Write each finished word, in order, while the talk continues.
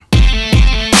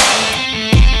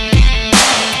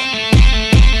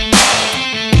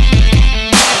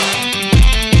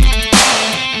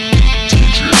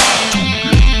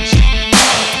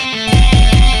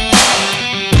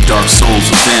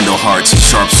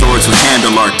swords with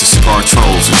handle art to scar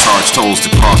trolls and charge tolls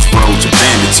to cross roads where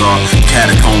bandits are.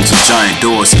 Catacombs with giant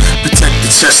doors protect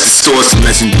the chest of swords and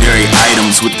legendary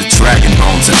items with the dragon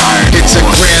bones and iron It's a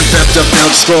ores. grand theft of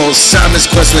Elder Scrolls, Simon's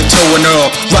Quest with Joe and Earl.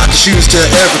 Rock shoes to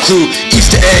every clue,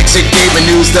 Easter eggs and gaming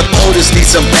news. The POTUS need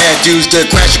some bad dudes to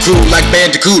crash crew like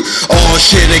Bandicoot. All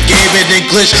shit and gaming and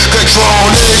glitch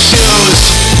control issues.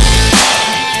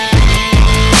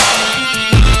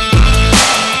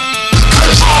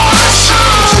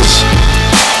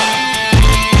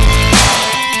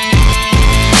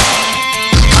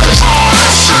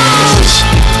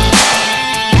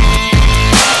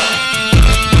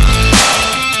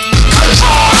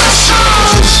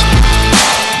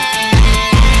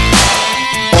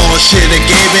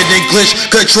 Glitch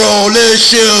control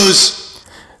issues.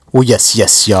 Well, yes,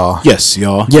 y'all. Yes,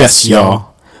 y'all. Yes,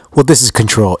 y'all. Well, this is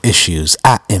Control Issues.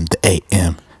 I am the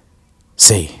AM.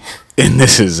 Say. And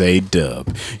this is a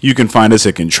dub. You can find us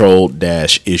at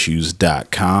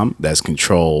control-issues.com. That's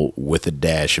control with a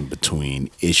dash in between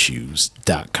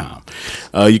issues.com.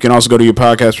 You can also go to your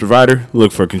podcast provider,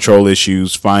 look for Control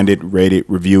Issues, find it, rate it,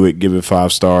 review it, give it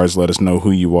 5 stars, let us know who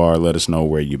you are, let us know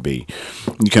where you be.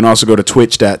 You can also go to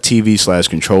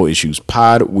twitch.tv/Control Issues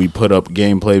Pod. We put up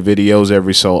gameplay videos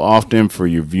every so often for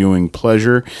your viewing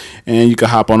pleasure. And you can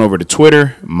hop on over to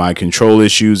Twitter. My Control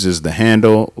Issues is the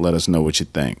handle. Let us know what you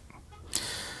think.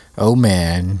 Oh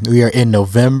man, we are in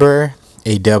November.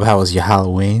 A-Dub, how was your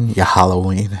Halloween?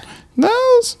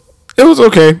 No, it was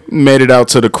okay. Made it out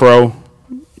to the Crow.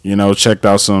 You know, checked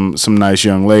out some nice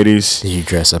young ladies. Did you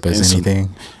dress up as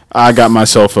anything? I got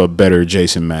myself a better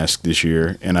Jason mask this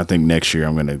year, and I think next year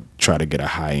I'm gonna try to get a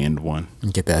high end one.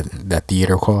 Get that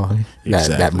theater quality,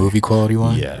 Exactly. that movie quality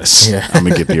one. Yes, Yeah. I'm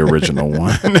gonna get the original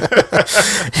one,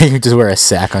 You just wear a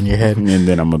sack on your head. and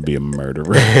then I'm gonna be a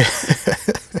murderer,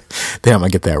 Then I'm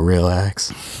gonna get that real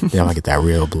axe. Then I'm gonna get that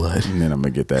real blood. and then I'm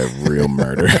gonna get that real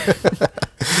murder.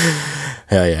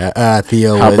 Hell yeah.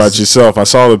 Theo How was, about yourself? I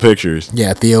saw the pictures.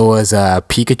 Yeah, Theo was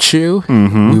Pikachu.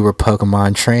 Mm-hmm. We were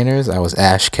Pokemon trainers. I was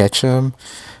Ash Ketchum.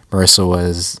 Marissa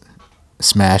was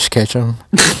Smash Ketchum.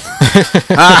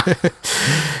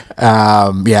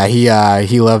 Yeah,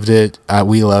 he loved it.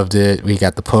 We loved it. We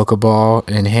got the Pokeball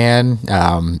in hand.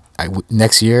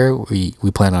 Next year, we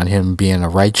plan on him being a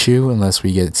Raichu unless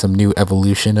we get some new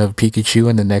evolution of Pikachu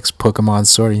in the next Pokemon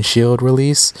Sword and Shield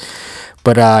release.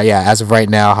 But yeah, as of right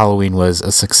now, Halloween was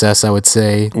a success, I would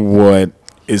say. What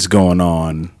is going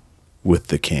on with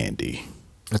the candy?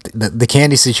 The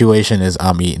candy situation is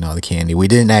I'm eating all the candy. We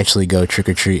didn't actually go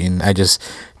trick-or-treating. I just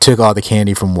took all the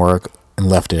candy from work and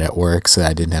left it at work so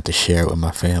I didn't have to share it with my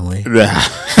family.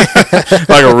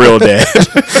 Like a real dad.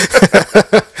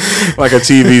 Like a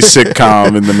TV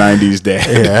sitcom in the 90s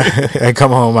dad. Yeah. I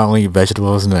come home, I only eat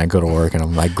vegetables, and then I go to work and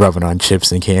I'm like grubbing on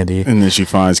chips and candy. And then she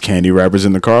finds candy wrappers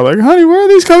in the car like, honey, where are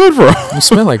these coming from? You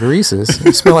smell like Reese's.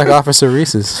 You smell like Officer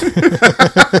Reese's.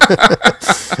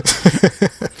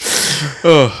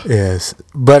 Oh. Yes.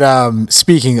 But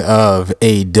speaking of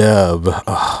A-Dub,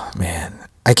 oh man,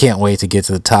 I can't wait to get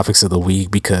to the topics of the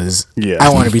week because I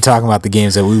want to be talking about the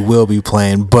games that we will be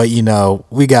playing. But you know,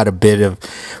 we got a bit of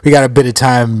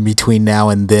time between now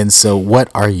and then. So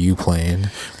what are you playing?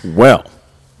 Well,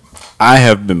 I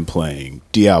have been playing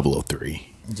Diablo 3.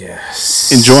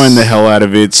 Yes. Enjoying the hell out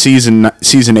of it. Season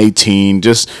 18,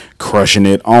 just crushing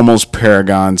it. Almost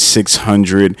Paragon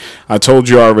 600. I told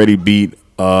you I already beat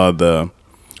the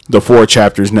 4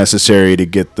 chapters necessary to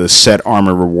get the set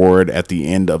armor reward at the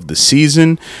end of the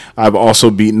season. I've also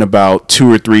beaten about 2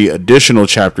 or 3 additional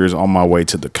chapters on my way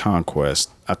to the conquest.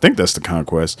 I think that's the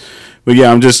conquest. But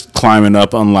yeah, I'm just climbing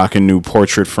up, unlocking new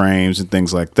portrait frames and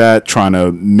things like that, trying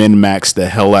to min-max the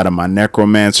hell out of my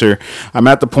necromancer. I'm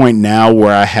at the point now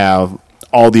where I have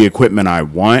all the equipment I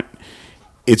want.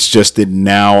 It's just that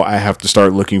now I have to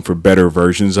start looking for better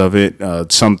versions of it.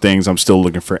 Some things I'm still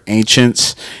looking for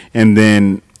ancients. And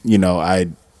then, you know, I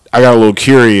got a little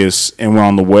curious and went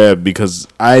on the web because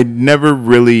I never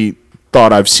really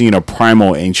thought I've seen a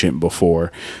primal ancient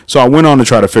before. So I went on to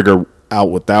try to figure out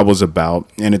what that was about.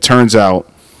 And it turns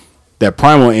out that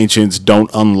primal ancients don't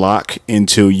unlock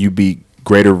until you beat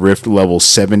Greater Rift level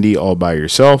 70 all by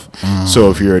yourself.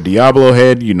 So if you're a Diablo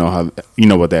head, you know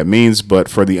what that means. But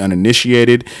for the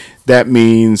uninitiated, that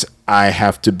means I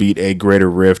have to beat a Greater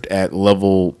Rift at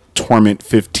level Torment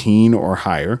 15 or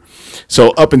higher. So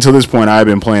up until this point, I've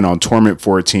been playing on Torment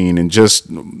 14 and just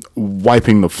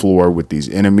wiping the floor with these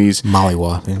enemies.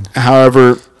 Mollywhopping.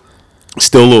 However,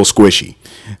 still a little squishy.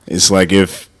 It's like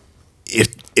if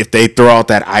they throw out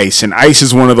that ice, and ice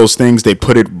is one of those things, they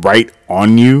put it right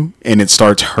on you and it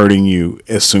starts hurting you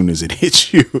as soon as it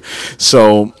hits you.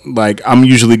 So like I'm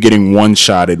usually getting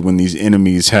one-shotted when these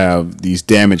enemies have these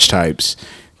damage types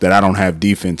that I don't have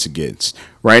defense against.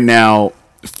 Right now,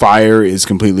 fire is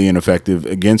completely ineffective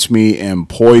against me, and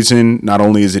poison, not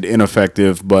only is it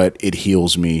ineffective, but it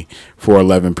heals me for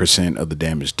 11% of the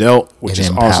damage dealt, which is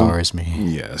awesome. It empowers me.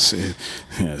 Yes.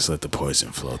 Yes, let the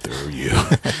poison flow through you.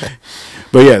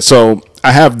 But yeah, so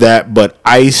I have that, but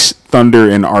ice, thunder,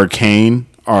 and arcane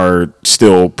are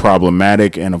still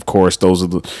problematic, and of course those are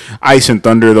the ice and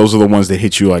thunder, those are the ones that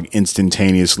hit you like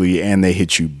instantaneously and they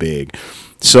hit you big.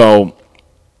 So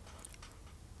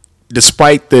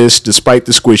despite the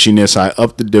squishiness, I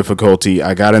upped the difficulty.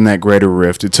 I got in that Greater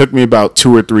Rift. It took me about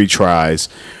 2 or 3 tries,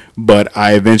 but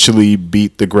I eventually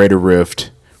beat the Greater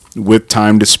Rift with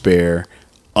time to spare,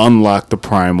 unlocked the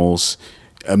primals,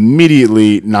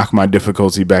 immediately knocked my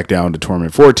difficulty back down to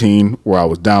Torment 14, where I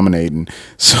was dominating.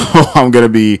 So I'm going to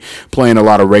be playing a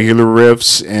lot of regular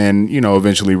rifts and, you know,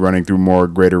 eventually running through more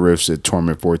Greater Rifts at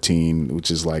Torment 14, which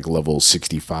is like level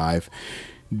 65.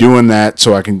 Doing that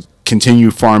so I can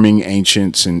continue farming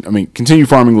ancients and continue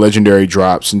farming legendary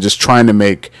drops and just trying to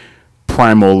make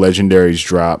primal legendaries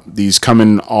drop. These come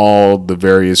in all the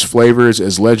various flavors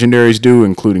as legendaries do,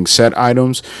 including set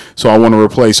items. So I want to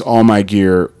replace all my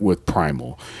gear with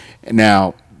primal.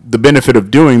 Now, the benefit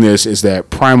of doing this is that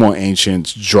primal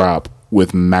ancients drop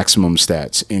with maximum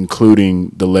stats,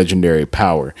 including the legendary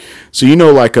power. So you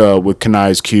know, like with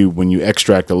Kanai's Cube, when you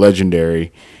extract a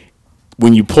legendary,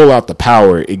 when you pull out the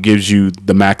power, it gives you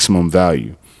the maximum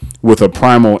value. With a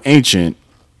primal ancient,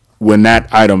 when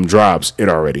that item drops, it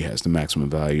already has the maximum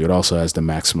value. It also has the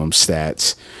maximum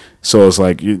stats. So it's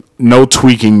like no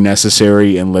tweaking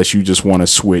necessary unless you just want to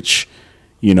switch,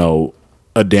 you know,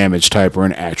 a damage type or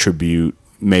an attribute.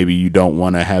 Maybe you don't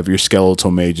want to have your skeletal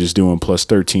mages doing plus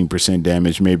 13%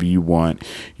 damage. Maybe you want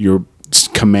your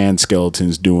command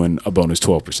skeletons doing a bonus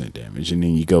 12% damage, and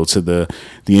then you go to the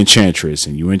enchantress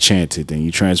and you enchant it, then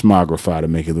you transmogrify to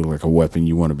make it look like a weapon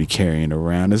you want to be carrying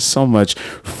around. There's so much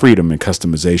freedom and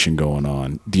customization going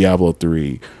on. Diablo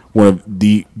 3, one of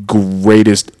the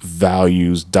greatest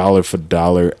values, dollar for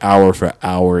dollar, hour for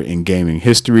hour in gaming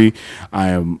history. I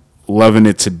am loving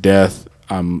it to death.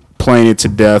 I'm playing it to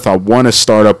death. I want to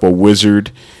start up a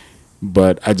wizard,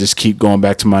 but I just keep going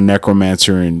back to my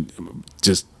necromancer and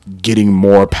just getting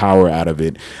more power out of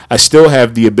it. I still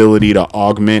have the ability to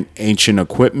augment ancient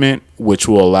equipment, which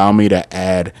will allow me to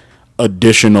add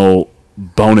additional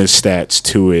bonus stats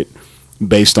to it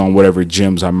based on whatever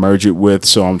gems I merge it with.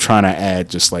 So I'm trying to add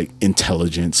just like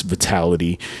intelligence,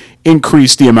 vitality,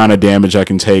 increase the amount of damage I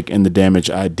can take and the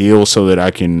damage I deal so that I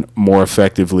can more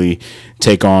effectively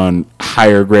take on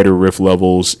higher Greater Rift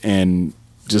levels and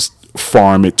just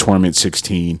farm at Torment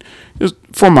 16 just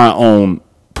for my own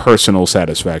personal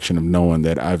satisfaction of knowing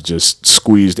that I've just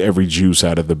squeezed every juice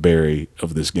out of the berry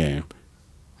of this game.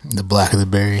 The black of the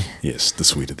berry. Yes, the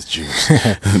sweet of the juice,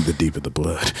 the deep of the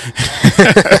blood.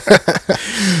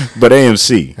 But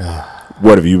AMC,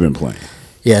 what have you been playing?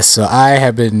 Yes, so I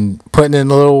have been putting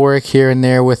in a little work here and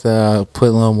there with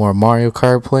putting a little more Mario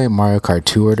Kart, playing Mario Kart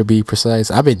Tour to be precise.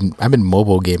 I've been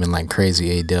mobile gaming like crazy,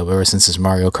 A-Dub, ever since this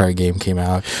Mario Kart game came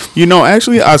out. You know,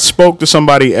 actually, I spoke to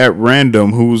somebody at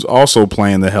random who's also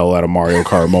playing the hell out of Mario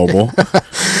Kart Mobile.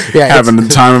 Yeah, having the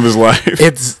time of his life.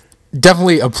 It's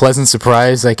definitely a pleasant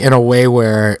surprise, like in a way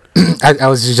where I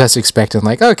was just expecting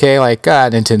like, okay, like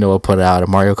Nintendo will put out a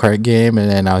Mario Kart game and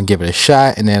then I'll give it a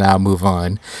shot and then I'll move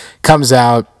on. Comes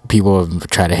out, people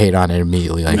try to hate on it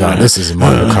immediately, like, oh, this is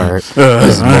Mario Kart,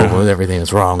 this is mobile, everything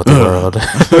is wrong with the world.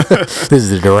 This is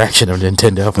the direction of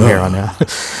Nintendo from here on out.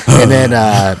 And then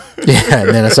and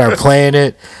then I started playing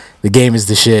it. The game is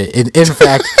the shit. In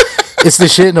fact, it's the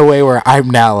shit in a way where I'm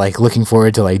now like looking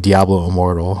forward to like Diablo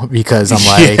Immortal, because I'm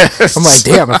like,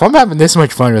 damn, if I'm having this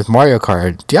much fun with Mario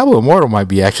Kart, Diablo Immortal might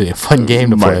be actually a fun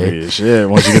game to play. Might be shit.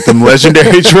 Once you get them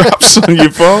legendary drops on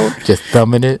your phone, just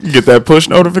thumbing it, you get that push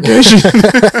notification.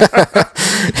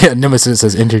 Yeah, Nemesis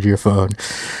has entered your phone.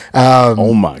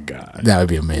 Oh my god, that would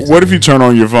be amazing. What if you turn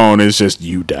on your phone and it's just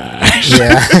you die?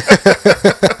 Yeah.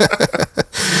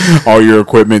 All your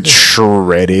equipment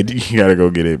shredded. You gotta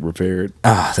go get it repaired.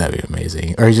 Ah, that'd be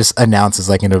amazing. Or he just announces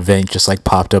like an event just like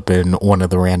popped up in one of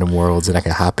the random worlds and I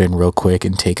can hop in real quick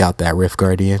and take out that Rift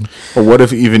Guardian. Or what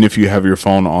if even if you have your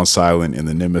phone on silent and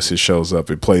the Nemesis shows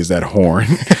up, it plays that horn.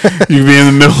 You be in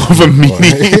the middle of a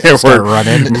meeting and start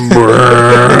running.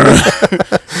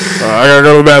 I gotta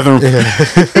go to the bathroom.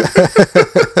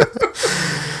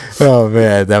 Oh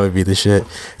man, that would be the shit.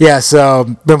 Yeah,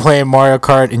 so been playing Mario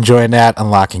Kart, enjoying that,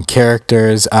 unlocking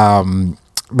characters.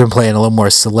 been playing a little more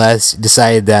Celeste.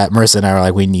 Decided that Marissa and I were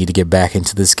like, we need to get back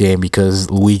into this game because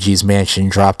Luigi's Mansion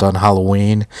dropped on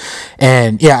Halloween.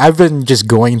 And yeah, I've been just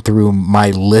going through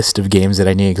my list of games that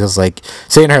I need because I was like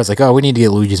saying to her, I was like, oh, we need to get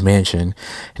Luigi's Mansion.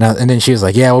 And then she was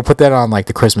like, yeah, we'll put that on like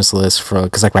the Christmas list for,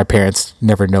 because like my parents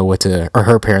never know what to, or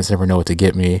her parents never know what to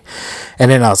get me.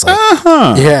 And then I was like,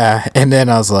 yeah. And then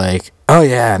I was like, oh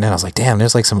yeah, and then I was like, damn,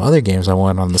 there's like some other games I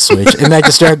want on the Switch, and I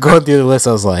just started going through the list.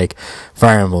 I was like,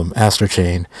 Fire Emblem, Astro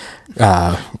Chain,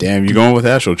 damn, you going with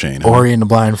Astro Chain? Ori and the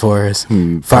Blind Forest,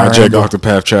 Project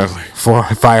Octopath Traveler, for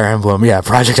Fire Emblem, yeah,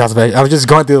 Project Octopath. I was just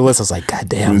going through the list. I was like, god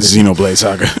damn, Xenoblade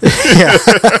Saga. yeah,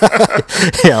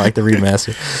 yeah, like the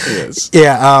remaster. Yes.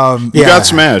 Yeah, You got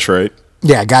Smash, right?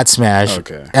 Yeah, got Smash.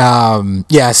 Okay.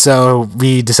 Yeah, so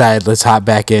we decided let's hop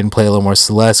back in, play a little more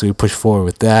Celeste. We push forward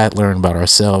with that, learn about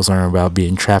ourselves, learn about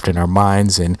being trapped in our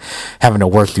minds, and having to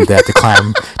work through that to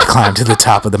climb to the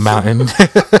top of the mountain.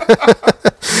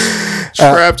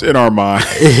 Trapped in our mind.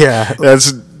 Yeah,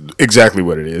 That's exactly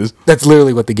what it is. that's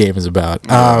literally what the game is about.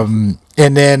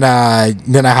 And then I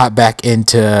hop back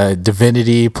into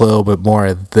Divinity, play a little bit more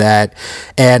of that,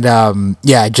 and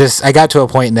I got to a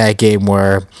point in that game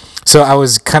where, so I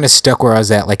was kind of stuck where I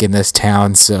was at, like in this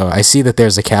town. So I see that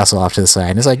there's a castle off to the side,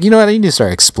 and it's like, you know what, I need to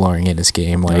start exploring in this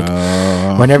game. Like,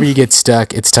 whenever you get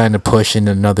stuck, it's time to push in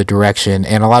another direction,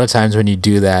 and a lot of times when you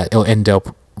do that, it'll end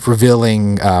up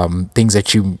revealing things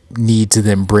that you need to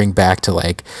then bring back to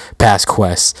like past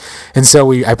quests. And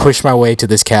so I pushed my way to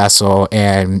this castle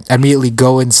and immediately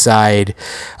go inside.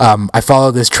 I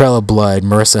follow this trail of blood.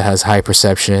 Marissa has high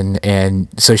perception, and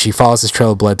so she follows this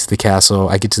trail of blood to the castle.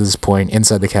 I get to this point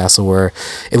inside the castle where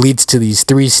it leads to these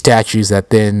 3 statues that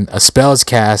then a spell is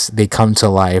cast, they come to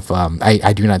life.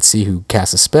 I do not see who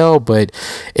casts a spell, but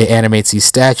it animates these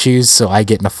statues, so I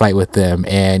get in a fight with them,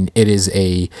 and it is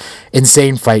a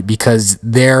insane fight because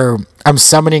I'm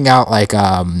summoning out like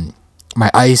my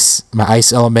ice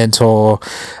elemental,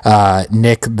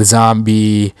 Nick the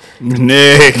zombie,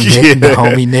 Nick the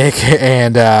homie Nick,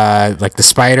 and like the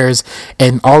spiders,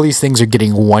 and all these things are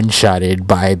getting one-shotted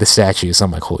by the statues. So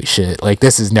I'm like, holy shit, like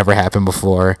this has never happened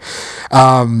before.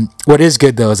 What is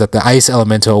good though is that the ice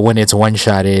elemental, when it's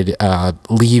one-shotted,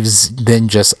 leaves then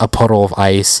just a puddle of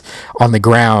ice on the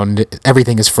ground.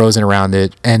 Everything is frozen around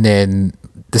it, and then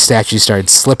the statues started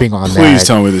slipping on that. Please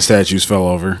tell me the statues fell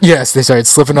over. Yes, they started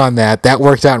slipping on that. That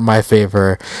worked out in my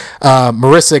favor.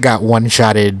 Marissa got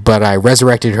one-shotted, but I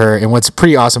resurrected her. And what's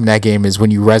pretty awesome in that game is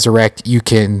when you resurrect, you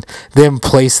can then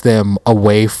place them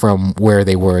away from where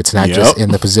they were. It's not just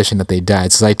in the position that they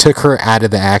died. So I took her out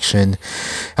of the action.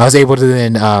 I was able to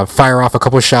then fire off a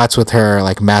couple shots with her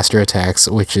like master attacks,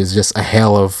 which is just a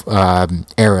hail of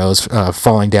arrows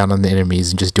falling down on the enemies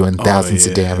and just doing thousands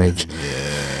of damage.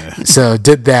 Yeah. So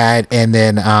did that, and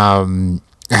then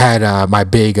had my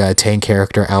big tank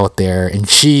character out there, and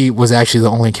she was actually the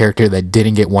only character that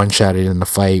didn't get one-shotted in the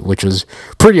fight, which was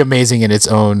pretty amazing in its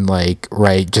own like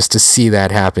right, just to see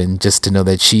that happen, just to know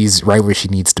that she's right where she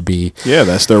needs to be. Yeah,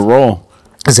 that's their role.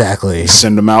 Exactly.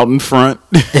 Send them out in front.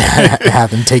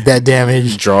 Have them take that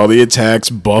damage. Draw the attacks,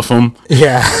 buff them.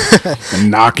 Yeah.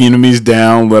 And knock enemies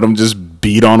down, let them just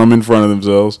beat on them in front of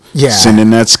themselves. Yeah. Send in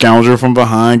that scoundrel from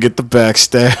behind, get the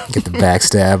backstab. Get the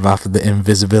backstab off of the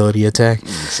invisibility attack.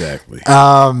 Exactly.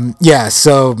 Yeah,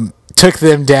 so took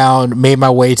them down, made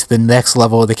my way to the next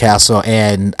level of the castle,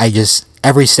 and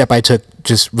every step I took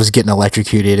just was getting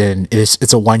electrocuted, and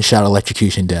it's a one-shot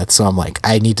electrocution death. So I'm like,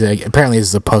 apparently this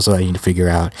is a puzzle I need to figure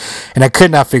out, and I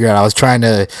could not figure it out. I was trying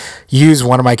to use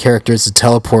one of my characters to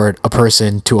teleport a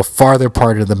person to a farther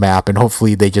part of the map, and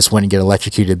hopefully they just wouldn't get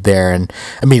electrocuted there, and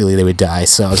immediately they would die.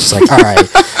 So I was just like, all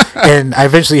right. And I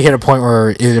eventually hit a point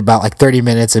where about like 30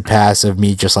 minutes had passed of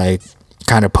me just like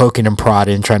kind of poking and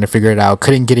prodding, trying to figure it out,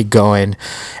 couldn't get it going,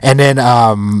 and then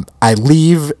I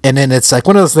leave, and then it's like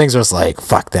one of those things where it's like,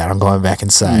 fuck that, I'm going back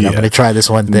inside. I'm gonna try this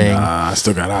one thing. I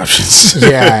still got options.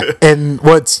 Yeah. And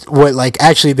what's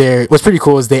pretty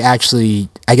cool is they actually,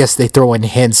 I guess they throw in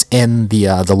hints in the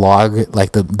log,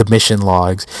 like the mission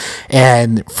logs,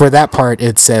 and for that part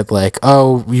it said like,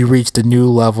 oh, you reached a new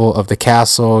level of the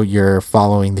castle, you're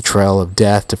following the trail of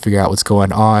death to figure out what's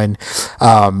going on,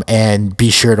 and be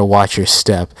sure to watch your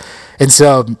step. And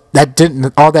so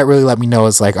all that really let me know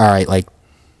is like, all right, like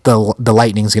the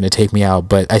lightning's gonna take me out,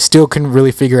 but I still couldn't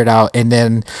really figure it out. And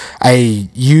then I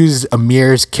used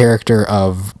Amir's character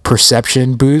of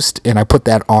perception boost, and I put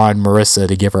that on Marissa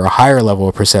to give her a higher level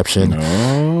of perception.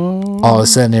 All of a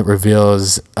sudden it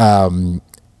reveals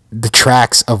the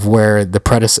tracks of where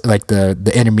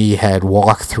the enemy had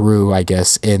walked through, I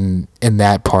guess, in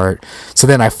that part. So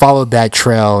then I followed that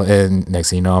trail, and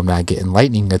next thing you know, I'm not getting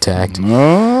lightning attacked.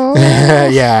 Oh.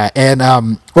 Yeah, and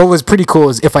what was pretty cool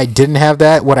is if I didn't have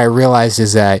that, what I realized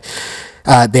is that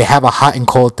they have a hot and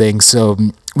cold thing. So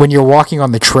when you're walking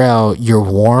on the trail, you're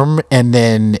warm, and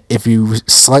then if you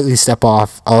slightly step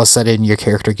off, all of a sudden your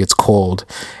character gets cold.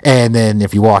 And then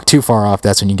if you walk too far off,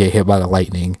 that's when you get hit by the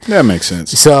lightning. That makes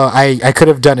sense. So I could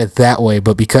have done it that way,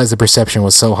 but because the perception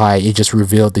was so high, it just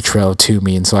revealed the trail to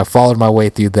me. And so I followed my way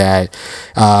through that,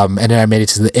 and then I made it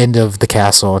to the end of the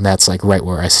castle, and that's like right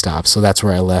where I stopped. So that's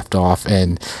where I left off.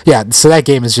 And yeah, so that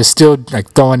game is just still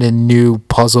like throwing in new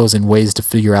puzzles and ways to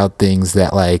figure out things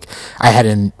that like I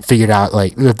hadn't figured out,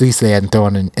 like at least they hadn't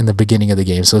thrown in the beginning of the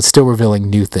game. So it's still revealing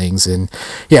new things, and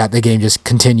yeah, the game just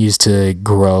continues to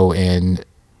grow and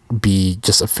be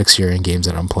just a fixture in games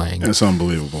that I'm playing. That's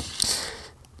unbelievable.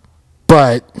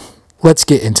 But let's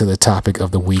get into the topic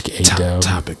of the week, A-Dub.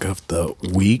 Topic of the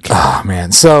week. Oh,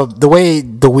 man. So the way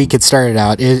the week had started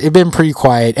out, it been pretty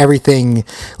quiet. Everything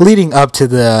leading up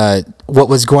to what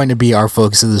was going to be our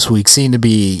focus of this week seemed to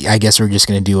be, I guess we're just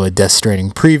going to do a Death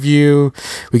Stranding preview.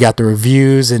 We got the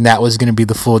reviews, and that was going to be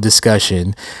the full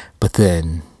discussion. But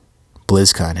then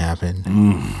BlizzCon happened.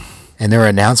 And there were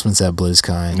announcements at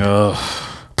BlizzCon.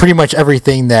 Pretty much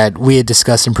everything that we had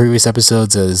discussed in previous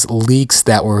episodes as leaks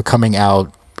that were coming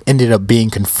out ended up being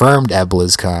confirmed at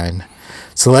BlizzCon.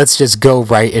 So let's just go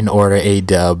right in order,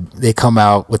 A-Dub. They come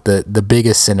out with the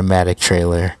biggest cinematic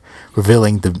trailer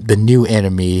revealing the new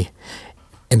enemy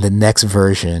in the next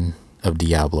version of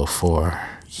Diablo 4.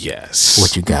 Yes.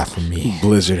 What you got for me?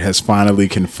 Blizzard has finally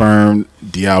confirmed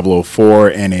Diablo 4,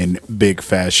 and in big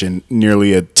fashion,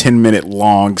 nearly a 10-minute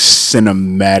long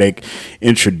cinematic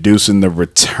introducing the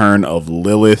return of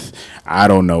Lilith. I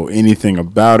don't know anything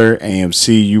about her.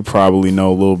 AMC, you probably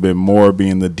know a little bit more,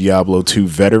 being the Diablo 2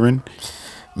 veteran.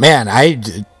 Man,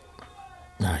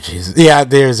 oh Jesus! Yeah,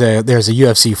 there's a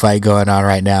UFC fight going on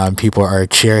right now, and people are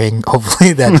cheering.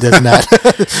 Hopefully, that does not.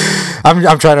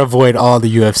 I'm trying to avoid all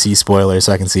the UFC spoilers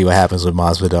so I can see what happens with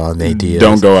Masvidal and AD.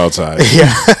 Don't go outside.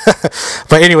 Yeah,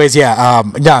 but anyways, yeah.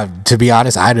 No, to be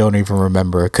honest, I don't even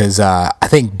remember because I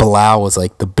think Blau was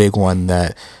like the big one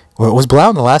that. Was Blau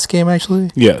in the last game,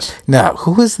 actually? Yes. No,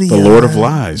 who was the Lord of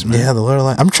Lies, man. Yeah, the Lord of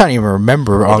Lies. I'm trying to even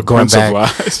remember all going Prince back. of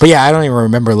Lies. But yeah, I don't even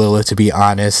remember Lilith, to be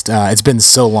honest. It's been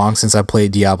so long since I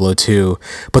played Diablo 2.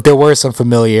 But there were some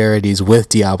familiarities with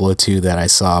Diablo 2 that I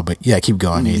saw. But yeah, keep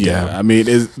going. Yeah, I mean,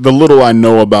 the little I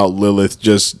know about Lilith,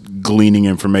 just gleaning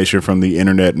information from the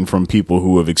internet and from people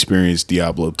who have experienced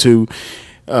Diablo 2.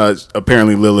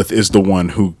 Apparently, Lilith is the one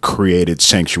who created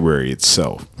Sanctuary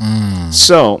itself.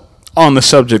 So, on the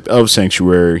subject of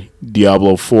Sanctuary,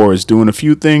 Diablo 4 is doing a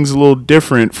few things a little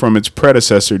different from its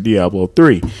predecessor, Diablo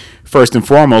 3. First and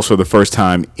foremost, for the first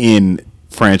time in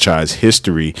franchise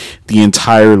history, the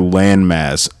entire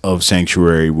landmass of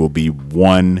Sanctuary will be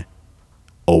one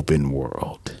open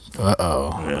world.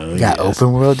 Got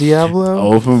open world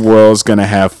Diablo? Open world's going to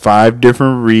have 5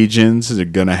 different regions. They're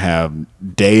going to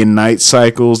have day and night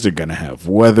cycles. They're going to have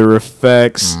weather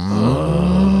effects.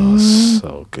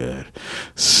 So good.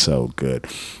 So good.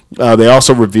 They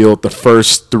also revealed the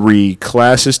first 3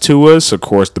 classes to us. Of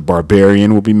course, the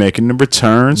Barbarian will be making a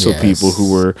return. So people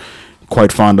who were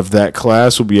quite fond of that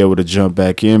class will be able to jump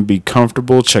back in, be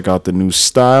comfortable, check out the new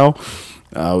style.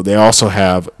 They also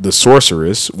have the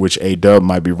Sorceress, which A-Dub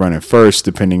might be running first,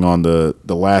 depending on the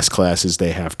last classes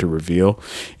they have to reveal.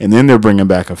 And then they're bringing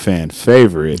back a fan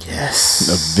favorite. Yes.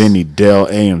 A Vinny Dell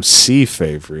AMC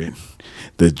favorite.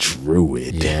 The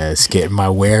Druid. Yes, getting my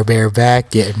werebear back,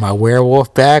 getting my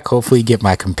werewolf back, hopefully get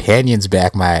my companions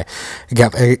back.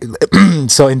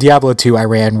 So in Diablo 2, I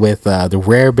ran with the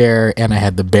werebear, and I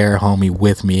had the bear homie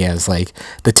with me as like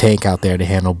the tank out there to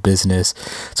handle business.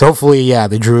 So hopefully, yeah,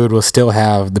 the Druid will still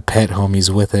have the pet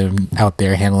homies with him out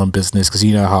there handling business, because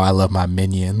you know how I love my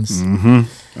minions.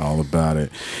 All about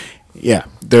it. Yeah,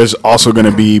 there's also going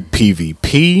to be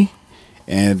PvP.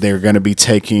 And they're going to be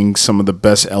taking some of the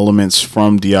best elements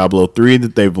from Diablo 3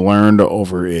 that they've learned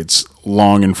over its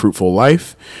long and fruitful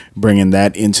life, bringing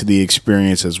that into the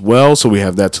experience as well. So we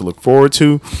have that to look forward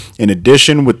to. In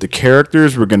addition, with the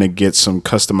characters, we're going to get some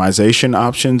customization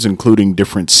options, including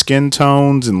different skin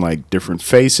tones and like different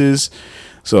faces.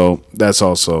 So that's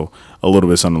also a little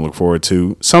bit something to look forward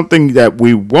to. Something that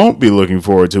we won't be looking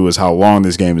forward to is how long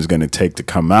this game is going to take to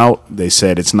come out. They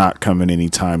said it's not coming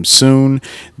anytime soon.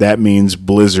 That means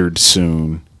Blizzard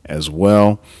soon as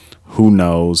well. Who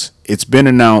knows? It's been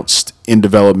announced in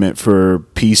development for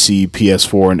PC,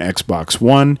 PS4, and Xbox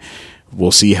One.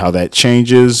 We'll see how that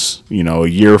changes, a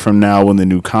year from now when the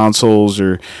new consoles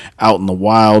are out in the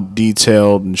wild,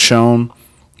 detailed and shown.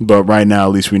 But right now,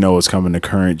 at least we know it's coming to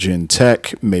current gen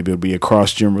tech. Maybe it'll be a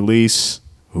cross-gen release.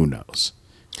 Who knows?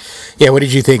 Yeah, what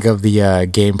did you think of the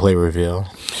gameplay reveal?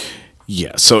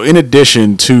 Yeah, so in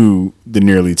addition to the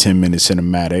nearly 10-minute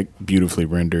cinematic, beautifully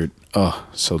rendered,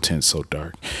 so tense, so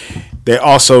dark, they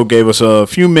also gave us a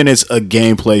few minutes of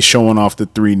gameplay showing off the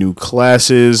 3 new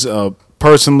classes.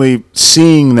 Personally,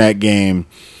 seeing that game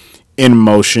in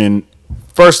motion,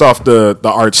 first off, the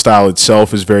art style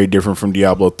itself is very different from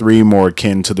Diablo 3, more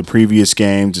akin to the previous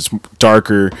games. It's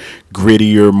darker,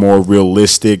 grittier, more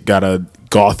realistic, got a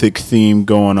gothic theme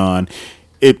going on.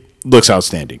 It looks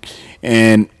outstanding.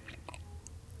 And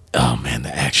oh man,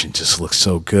 the action just looks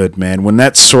so good, man. When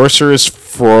that sorceress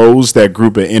froze that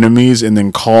group of enemies and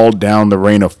then called down the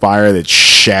rain of fire that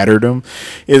shattered them,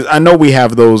 I know we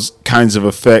have those kinds of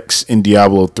effects in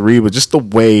Diablo 3, but just the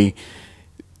way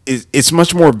it's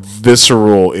much more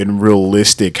visceral and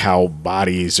realistic how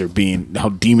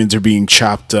demons are being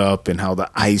chopped up and how the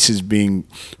ice is being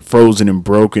frozen and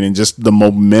broken, and just the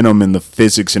momentum and the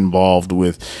physics involved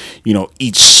with,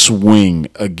 each swing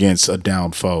against a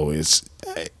down foe.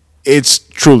 It's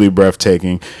truly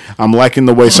breathtaking. I'm liking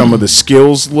the way some of the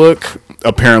skills look.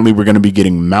 Apparently, we're going to be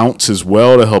getting mounts as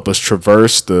well to help us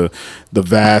traverse the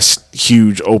vast,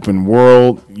 huge open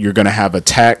world. You're going to have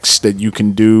attacks that you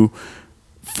can do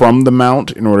from the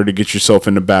mount in order to get yourself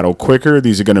into battle quicker.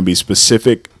 These are going to be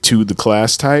specific to the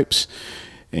class types.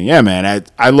 And yeah, man,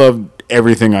 I love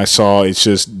everything I saw. It's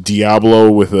just Diablo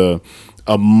with a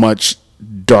much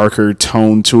darker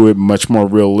tone to it, much more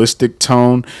realistic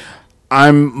tone.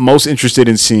 I'm most interested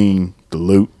in seeing the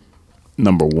loot.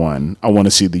 Number one, I want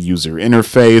to see the user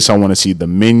interface. I want to see the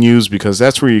menus, because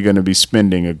that's where you're going to be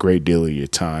spending a great deal of your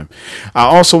time. I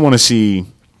also want to see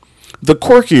the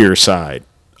quirkier side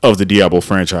of the Diablo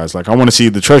franchise. Like, I want to see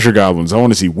the treasure goblins. I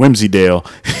want to see Whimsydale.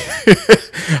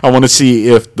 I want to see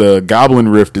if the Goblin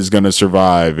Rift is going to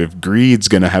survive, if Greed's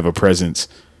going to have a presence.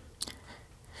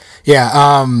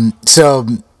 Yeah, so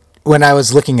when I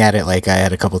was looking at it, I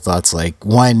had a couple thoughts.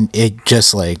 One, it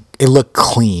just it looked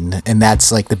clean, and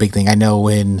that's the big thing. I know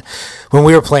when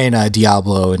we were playing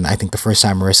Diablo, and I think the first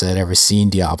time Marissa had ever seen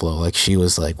Diablo, she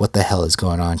was like, "What the hell is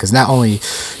going on?" Because not only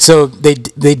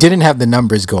they didn't have the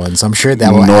numbers going, so I'm sure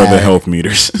that will nor the health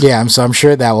meters. Yeah, so I'm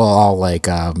sure that will all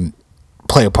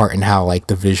play a part in how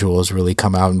the visuals really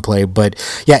come out and play.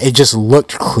 But yeah, it just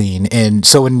looked clean. And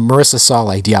so when Marissa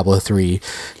saw Diablo 3,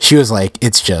 she was like,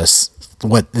 it's just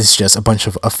a bunch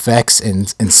of effects and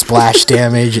splash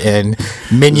damage and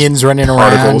minions running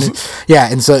Particles. around. Yeah,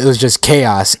 and so it was just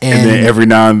chaos. And then every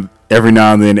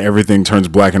now and then everything turns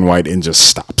black and white and just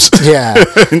stops. Yeah.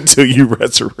 Until you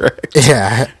resurrect.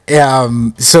 Yeah.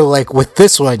 So with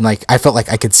this one, I felt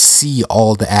like I could see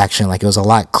all the action. It was a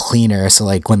lot cleaner. So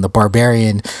when the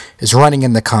barbarian is running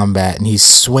in the combat and he's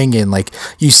swinging,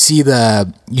 you see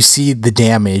the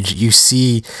damage, you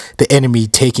see the enemy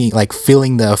taking,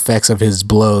 feeling the effects of his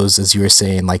blows, as you were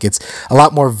saying. It's a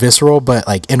lot more visceral, but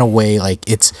in a way,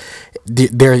 it's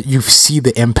there, you see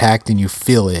the impact and you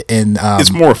feel it, and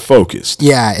it's more focused.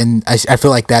 Yeah, and I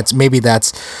feel like that's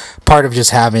part of just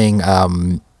having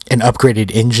an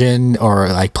upgraded engine, or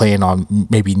playing on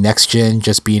maybe next gen,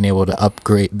 just being able to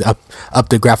upgrade up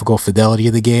the graphical fidelity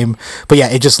of the game. But yeah,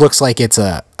 it just looks like it's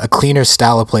a cleaner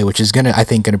style of play, which is I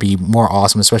think gonna be more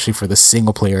awesome, especially for the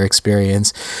single player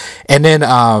experience. And then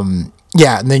and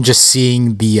then just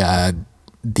seeing the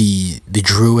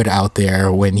druid out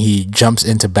there when he jumps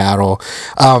into battle,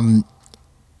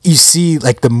 you see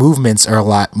the movements are a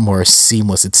lot more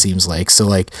seamless, it seems like.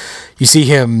 So you see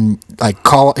him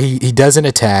he does an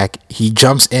attack, he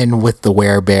jumps in with the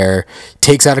werebear,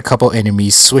 takes out a couple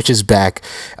enemies, switches back,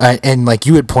 and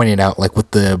you had pointed out with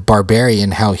the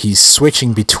barbarian, how he's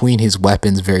switching between his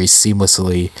weapons very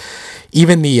seamlessly.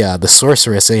 Even the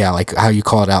sorceress, how you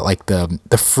called out,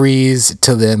 the freeze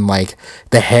to then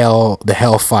the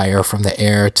hellfire from the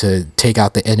air to take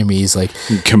out the enemies,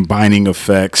 combining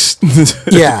effects.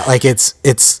 Yeah,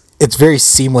 it's very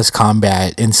seamless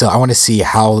combat, and so I want to see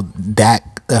how that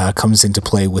comes into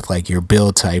play with your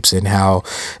build types, and how,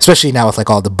 especially now with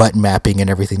all the button mapping and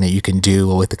everything that you can do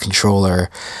with the controller,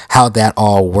 how that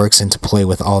all works into play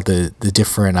with all the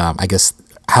different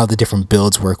how the different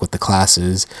builds work with the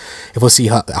classes. If we'll see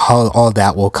how all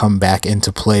that will come back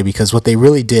into play, because what they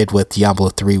really did with Diablo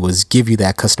 3 was give you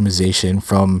that customization.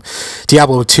 From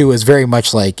Diablo 2 is very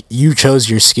much like you chose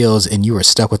your skills and you were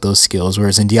stuck with those skills,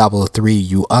 whereas in Diablo 3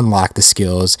 you unlock the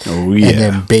skills, and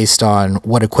then based on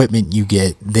what equipment you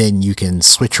get, then you can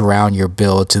switch around your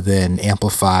build to then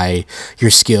amplify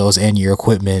your skills and your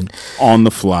equipment on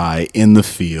the fly, in the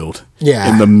field.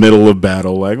 Yeah. In the middle of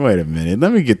battle, like, wait a minute,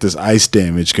 let me get this ice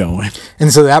damage going.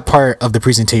 And so that part of the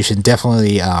presentation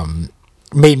definitely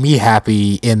made me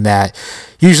happy, in that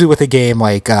usually with a game,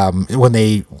 like when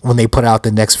they put out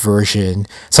the next version,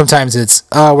 sometimes it's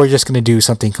we're just going to do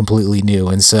something completely new.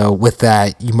 And so with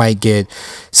that, you might get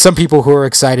some people who are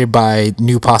excited by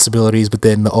new possibilities, but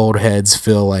then the old heads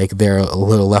feel like they're a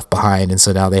little left behind, and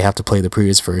so now they have to play the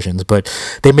previous versions. But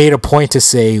they made a point to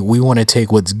say, we want to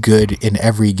take what's good in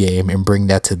every game and bring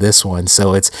that to this one.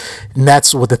 So and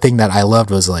that's what the thing that I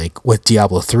loved was, like with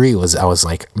Diablo 3 was, I was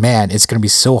like, man, it's going to be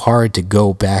so hard to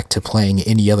go back to playing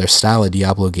any other style of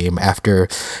Diablo game after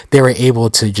they were able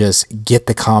to just get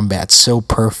the combat so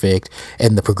perfect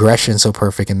and the progression so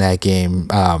perfect in that game,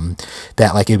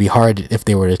 that like it'd be hard if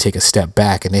they were to take a step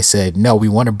back. And they said, no, we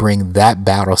want to bring that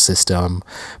battle system,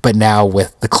 but now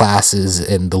with the classes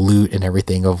and the loot and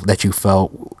everything of that you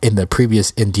felt in the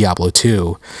previous, in Diablo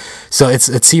 2. So it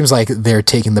seems like they're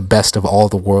taking the best of all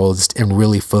the worlds and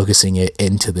really focusing it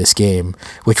into this game,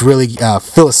 which really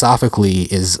philosophically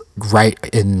is right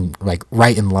in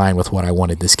line with what I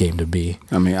wanted this game to be.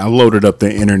 I mean, I loaded up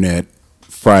the internet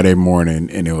Friday morning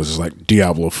and it was just like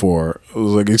Diablo 4. I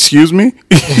was like, excuse me?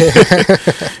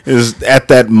 At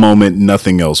that moment,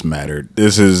 nothing else mattered.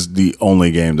 This is the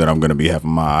only game that I'm going to be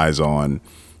having my eyes on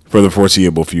for the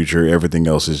foreseeable future. Everything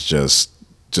else is just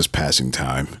passing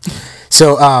time.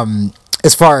 So,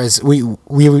 as far as we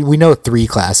know 3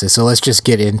 classes, so let's just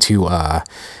get into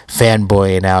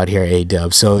fanboying out here,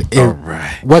 A-Dub. So,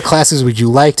 right. What classes would you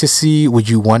like to see? Would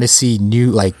you want to see new?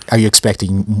 Like, are you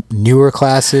expecting newer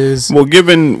classes? Well,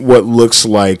 given what looks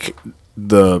like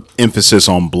the emphasis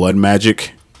on blood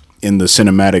magic in the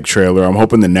cinematic trailer, I'm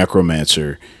hoping the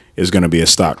Necromancer is going to be a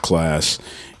stock class.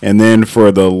 And then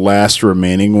for the last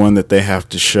remaining one that they have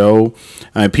to show,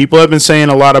 people have been saying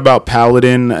a lot about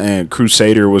Paladin, and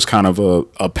Crusader was kind of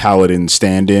a Paladin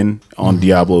stand-in on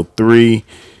Diablo 3.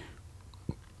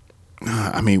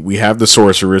 I mean, we have the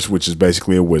Sorceress, which is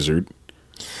basically a wizard.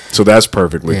 So that's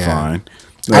perfectly fine.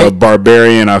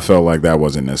 Barbarian, I felt like that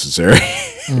wasn't necessary.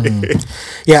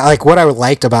 Yeah, like what I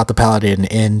liked about the Paladin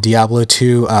in Diablo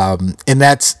 2, and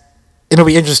it'll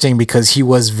be interesting because he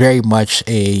was very much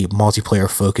a multiplayer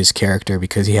focused character,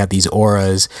 because he had these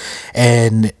auras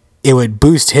and it would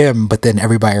boost him, but then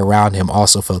everybody around him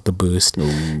also felt the boost. Ooh.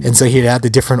 And so he had the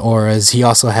different auras. He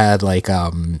also had like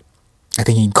I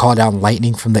think he can call down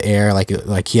lightning from the air. Like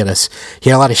he had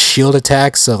a lot of shield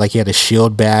attacks. So like he had a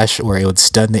shield bash where it would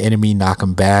stun the enemy, knock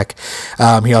him back.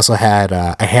 He also had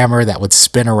a hammer that would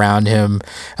spin around him.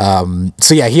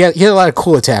 So yeah, he had a lot of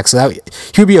cool attacks. So he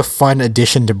would be a fun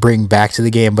addition to bring back to the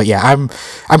game. But yeah, I'm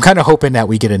kind of hoping that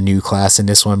we get a new class in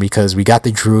this one, because we got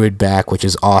the druid back, which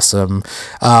is awesome.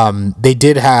 They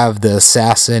did have the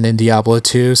assassin in Diablo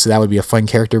 2, so that would be a fun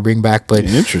character to bring back. But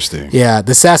interesting. Yeah,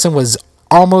 the assassin was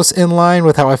almost in line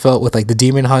with how I felt with like the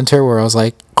Demon Hunter, where I was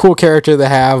like, cool character to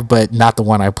have, but not the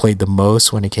one I played the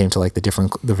most when it came to like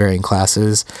the varying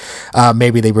classes.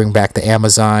 Maybe they bring back the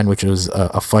Amazon, which was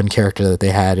a fun character that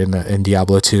they had in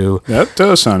Diablo 2. That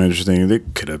does sound interesting. They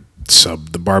could have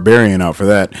subbed the Barbarian out for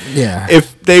that. Yeah.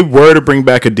 If they were to bring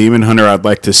back a Demon Hunter, I'd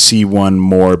like to see one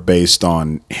more based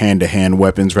on hand-to-hand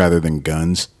weapons rather than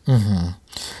guns. Mm-hmm.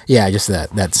 Yeah, just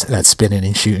that spinning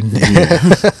and shooting.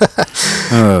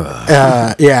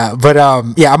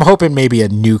 I'm hoping maybe a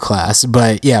new class,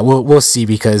 but yeah, we'll see,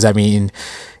 because I mean,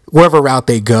 wherever route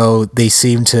they go, they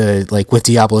seem to, like with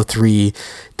Diablo 3,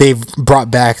 they've brought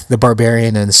back the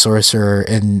Barbarian and the Sorcerer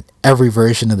in every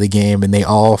version of the game, and they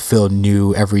all feel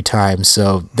new every time.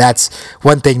 So that's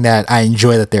one thing that I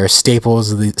enjoy, that they're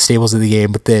staples of the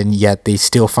game, but then yet they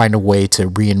still find a way to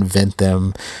reinvent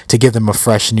them, to give them a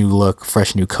fresh new look,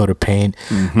 fresh new coat of paint.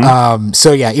 Mm-hmm.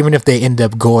 So yeah, even if they end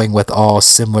up going with all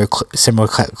similar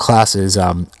classes,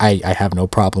 I have no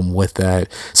problem with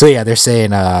that. So yeah, they're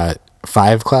saying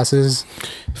 5 classes?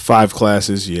 5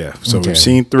 classes, yeah. So okay. We've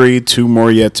seen 3, 2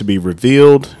 more yet to be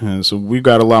revealed. And so we've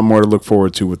got a lot more to look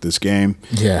forward to with this game.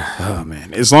 Yeah. Oh,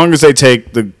 man. As long as they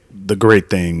take the great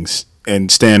things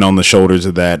and stand on the shoulders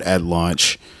of that at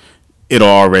launch, it'll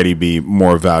already be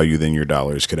more value than your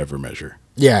dollars could ever measure.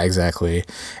 Yeah, exactly.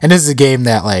 And this is a game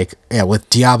that, like, yeah, with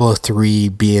Diablo 3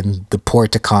 being the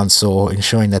port to console and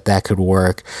showing that could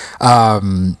work,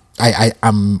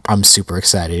 I'm super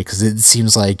excited because it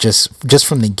seems like just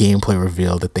from the gameplay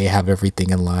reveal that they have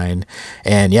everything in line,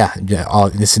 and all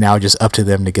it's now just up to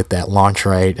them to get that launch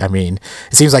right. I mean,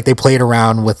 it seems like they played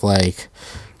around with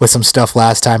some stuff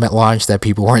last time at launch that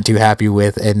people weren't too happy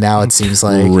with, and now it seems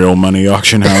like real money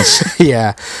auction house.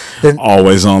 Yeah,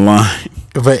 always online.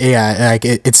 But like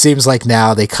it seems like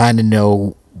now they kind of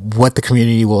know what the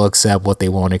community will accept, what they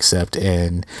won't accept,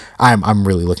 and I'm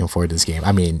really looking forward to this game.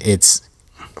 I mean, it's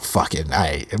fucking.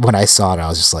 When I saw it, I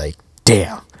was just like,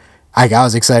 damn. I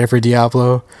was excited for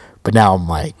Diablo, but now I'm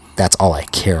like, that's all I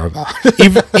care about.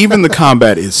 even the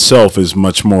combat itself is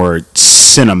much more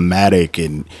cinematic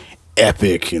and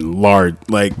epic and large.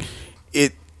 Like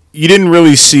it, you didn't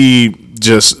really see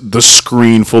just the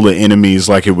screen full of enemies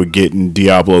like it would get in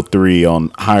Diablo 3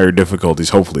 on higher difficulties.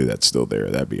 Hopefully that's still there.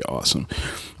 That'd be awesome.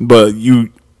 But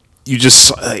you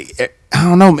just, I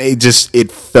don't know.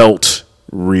 It felt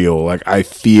real. Like I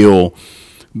feel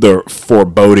the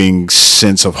foreboding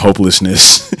sense of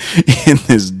hopelessness in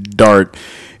this dark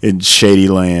and shady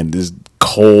land. This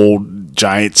cold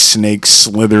giant snake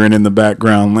slithering in the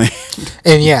background land.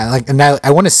 And and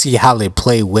I want to see how they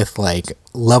play with like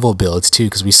level builds too,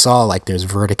 because we saw like there's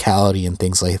verticality and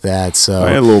things like that. So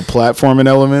little platforming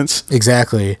elements.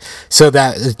 Exactly. So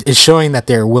that is showing that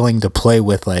they're willing to play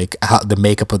with like how the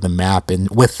makeup of the map, and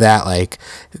with that, like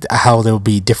how there'll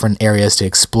be different areas to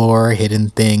explore,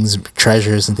 hidden things,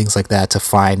 treasures, and things like that to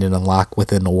find and unlock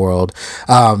within the world.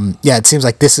 It seems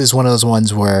like this is one of those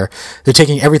ones where they're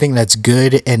taking everything that's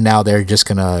good and now they're just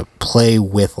gonna play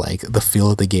with like the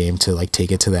feel of the game to like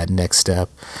take it to that next step.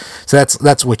 So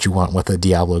that's what you want with a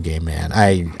Diablo game, man.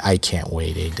 I can't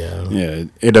wait, A-Dub. Yeah,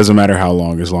 it doesn't matter how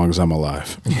long, as long as I'm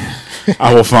alive.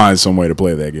 I will find some way to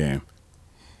play that game.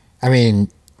 I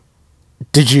mean,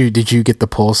 did you get the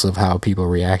pulse of how people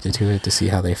reacted to it to see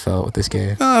how they felt with this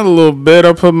game? A little bit.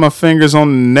 I put my fingers on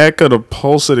the neck of the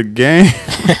pulse of the game.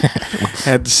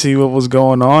 Had to see what was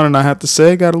going on, and I have to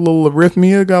say, got a little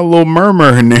arrhythmia, got a little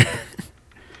murmur in there.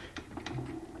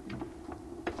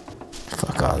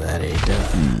 Fuck all that,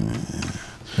 A-Dub.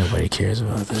 Nobody cares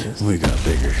about this. We got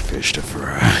bigger fish to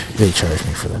fry. They charge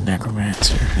me for the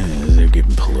necromancer. Yeah, they're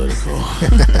getting political.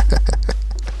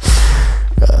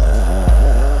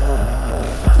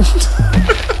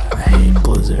 I hate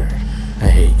Blizzard. I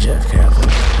hate Jeff Kaplan.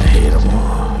 I hate them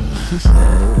all.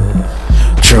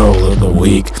 Troll of the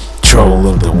week. Troll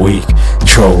of the week.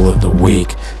 Troll of the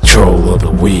week. Troll of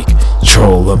the week.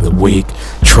 Troll of the week.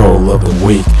 Troll of the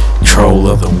week. Troll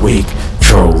of the week.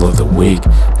 Troll of the week.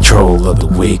 Troll of the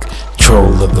week.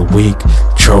 Troll of the week.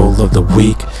 Troll of the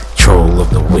week. Troll of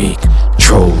the week.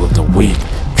 Troll of the week.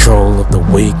 Troll of the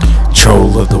week.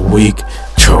 Troll of the week.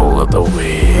 Troll of the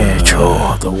week.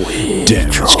 Troll of the week.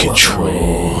 Damage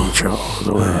control.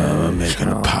 I'm making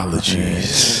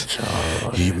apologies.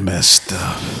 You messed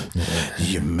up.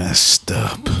 You messed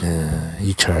up.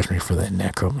 You charged me for that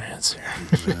necromancer.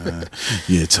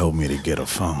 You told me to get a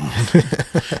phone.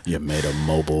 You made a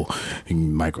mobile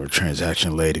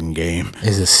microtransaction laden game.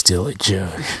 Is it still a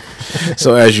joke?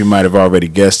 So as you might have already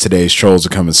guessed, today's trolls are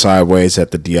coming sideways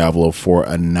at the Diablo 4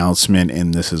 announcement,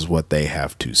 and this is what they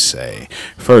have to say.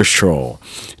 First troll,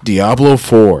 Diablo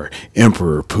 4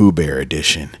 Emperor Pooh Bear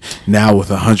Edition, now with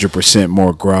 100%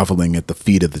 more groveling at the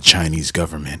feet of the Chinese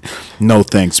government. No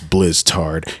thanks,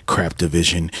 Blizztard, Crap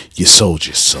Division, you sold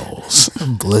your souls.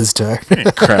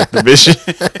 Blizztard. Crap Division.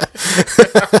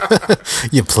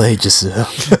 You played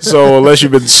yourself. So unless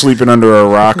you've been sleeping under a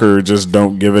rock or just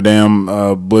don't give a damn,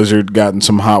 Blizzard got in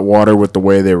some hot water with the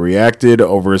way they reacted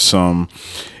over some,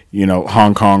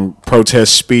 Hong Kong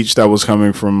protest speech that was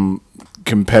coming from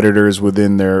competitors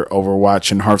within their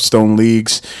Overwatch and Hearthstone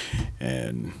leagues.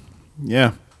 And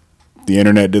yeah, the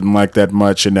internet didn't like that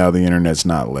much, and now the internet's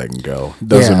not letting go.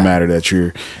 Doesn't matter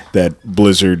that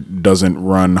Blizzard doesn't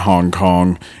run Hong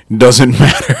Kong. Doesn't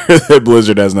matter that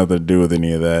Blizzard has nothing to do with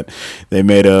any of that. They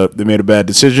made a bad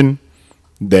decision.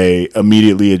 They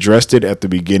immediately addressed it at the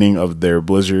beginning of their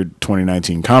Blizzard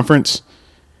 2019 conference,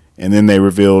 and then they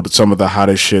revealed some of the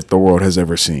hottest shit the world has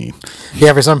ever seen.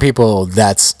 Yeah, for some people,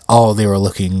 that's all they were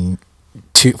looking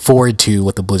forward to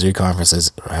with the Blizzard conference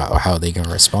is how are they going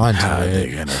to respond to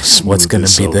it? What's going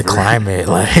to be the climate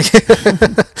like?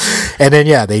 And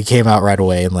then they came out right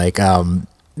away and like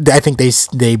I think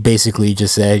they basically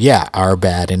just said our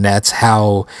bad, and that's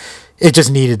how it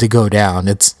just needed to go down.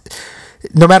 It's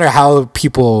no matter how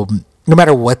people no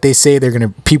matter what they say,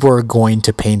 people are going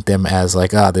to paint them as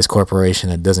like, this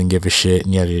corporation that doesn't give a shit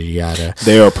and yada yada yada.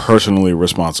 They are personally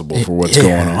responsible for what's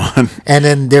going on. And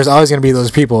then there's always going to be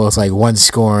those people. It's like once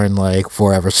scorned, like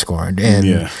forever scorned,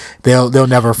 and they'll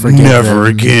never forget. Never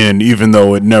again, even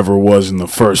though it never was in the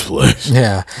first place.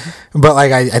 Yeah, but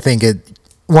like I think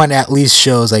one at least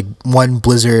shows like one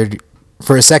Blizzard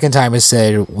for a second time has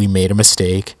said we made a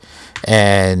mistake.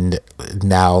 And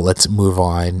now let's move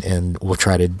on, and we're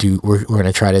going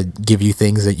to try to give you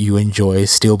things that you enjoy,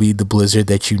 still be the Blizzard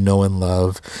that you know and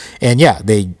love. And yeah,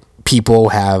 people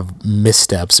have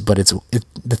missteps, but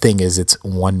the thing is, it's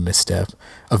one misstep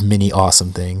of many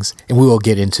awesome things. And we will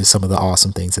get into some of the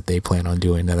awesome things that they plan on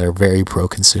doing that are very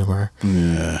pro-consumer.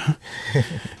 Yeah.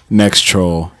 Next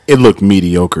troll. It looked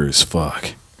mediocre as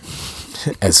fuck.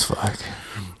 As fuck.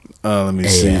 Let me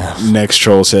see. Next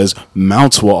troll says,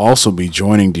 mounts will also be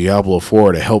joining Diablo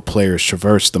 4 to help players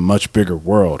traverse the much bigger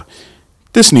world.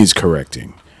 This needs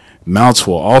correcting. Mounts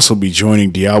will also be joining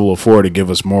Diablo 4 to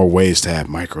give us more ways to add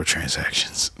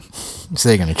microtransactions. So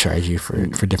they're going to charge you for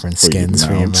different skins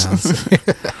for your mounts.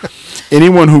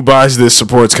 Anyone who buys this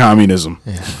supports communism.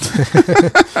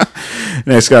 Yeah.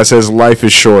 Next guy says, life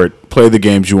is short. Play the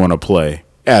games you want to play.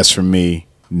 As for me,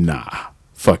 nah.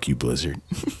 Fuck you, Blizzard.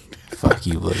 Fuck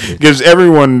you, Blizzard. Gives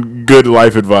everyone good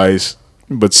life advice,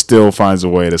 but still finds a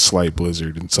way to slight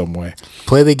Blizzard in some way.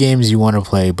 Play the games you want to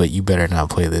play, but you better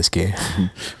not play this game.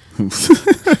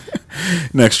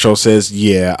 Next troll says,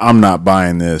 yeah, I'm not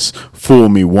buying this. Fool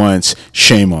me once,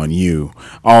 shame on you.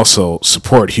 Also,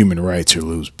 support human rights or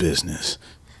lose business.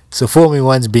 So Fool Me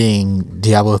Once being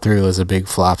Diablo 3 was a big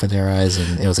flop in their eyes,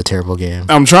 and it was a terrible game.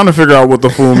 I'm trying to figure out what the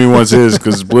Fool Me Once is,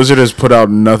 because Blizzard has put out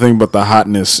nothing but the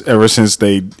hotness ever since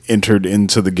they entered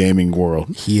into the gaming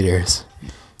world. Heaters.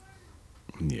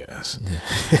 Yes.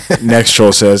 Next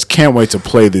troll says, can't wait to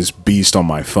play this beast on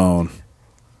my phone.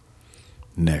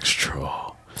 Next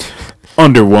troll.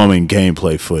 Underwhelming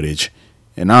gameplay footage.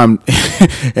 And I'm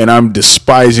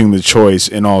despising the choice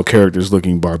in all characters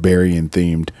looking barbarian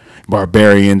themed.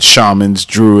 Barbarians, shamans,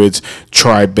 druids,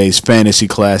 tribe-based fantasy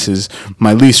classes,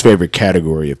 my least favorite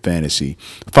category of fantasy,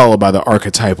 followed by the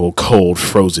archetypal cold,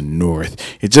 frozen north.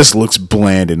 It just looks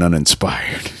bland and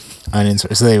uninspired.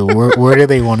 So where do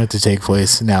they want it to take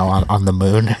place now? On the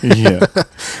moon? Yeah.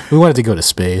 We want it to go to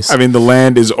space. I mean, the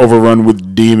land is overrun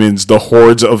with demons. The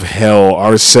hordes of hell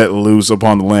are set loose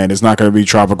upon the land. It's not going to be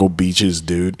tropical beaches,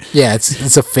 dude. Yeah,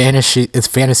 it's a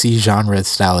fantasy genre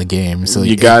style of game. So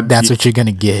that's what you're going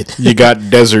to get. You got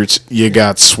deserts. You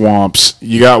got swamps.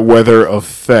 You got weather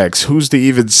effects. Who's to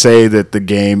even say that the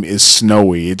game is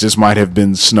snowy? It just might have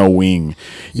been snowing.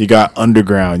 You got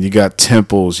underground. You got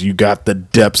temples. You got the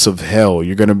depths of hell.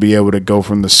 You're going to be able to go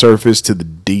from the surface to the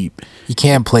deep. You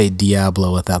can't play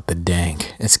Diablo without the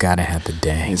dank. It's got to have the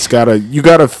dank. You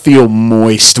got to feel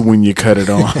moist when you cut it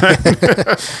on.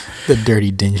 The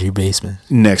dirty, dingy basement.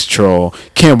 Next troll.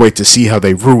 Can't wait to see how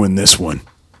they ruin this one.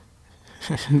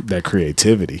 That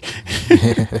creativity.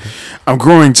 I'm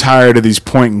growing tired of these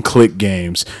point and click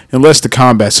games. Unless the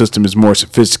combat system is more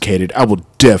sophisticated, I will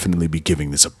definitely be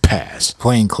giving this a pass.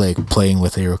 Point and click, playing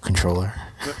with your controller.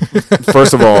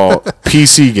 First of all,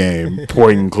 PC game,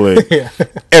 point and click. Yeah.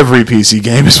 Every PC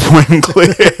game is point and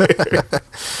click.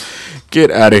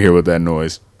 Get out of here with that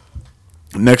noise.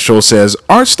 Next troll says,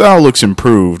 art style looks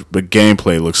improved, but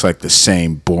gameplay looks like the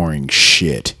same boring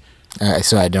shit.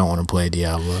 So I don't want to play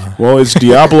Diablo. Well, it's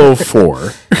Diablo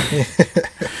 4.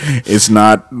 It's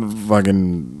not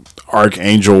fucking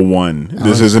Archangel 1.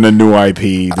 This isn't a new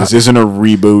IP. This isn't a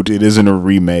reboot. It isn't a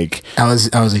remake. I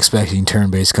was expecting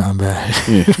turn-based combat.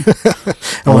 Yeah.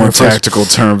 I want a tactical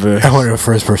turn-based. I wanted a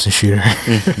first-person shooter.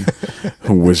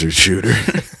 A wizard shooter.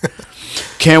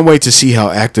 Can't wait to see how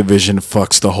Activision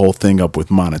fucks the whole thing up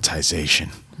with monetization.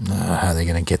 How are they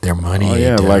gonna get their money? Oh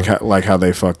yeah, like how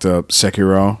they fucked up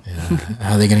Sekiro. Yeah.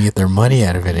 How are they gonna get their money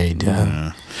out of it?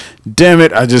 Yeah. Damn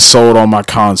it! I just sold all my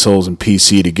consoles and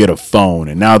PC to get a phone,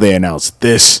 and now they announced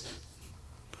this.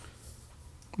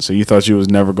 So you thought you was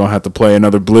never gonna have to play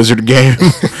another Blizzard game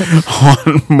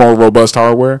on more robust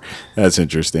hardware? That's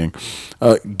interesting.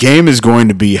 Game is going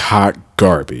to be hot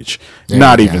garbage.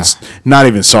 Not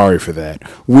even sorry for that.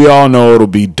 We all know it'll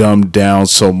be dumbed down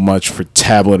so much for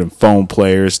tablet and phone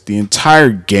players. The entire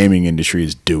gaming industry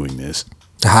is doing this.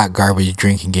 The hot garbage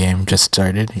drinking game just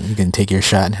started. You can take your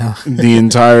shot now. The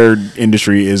entire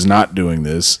industry is not doing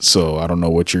this, so I don't know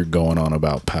what you're going on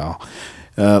about, pal.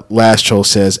 Last troll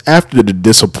says, after the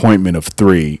disappointment of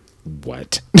 3,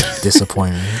 what?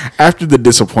 Disappointment. After the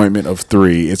disappointment of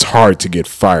 3, it's hard to get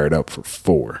fired up for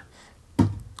 4.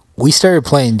 We started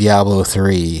playing Diablo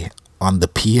 3 on the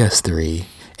PS3,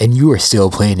 and you are still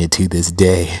playing it to this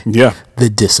day. Yeah. The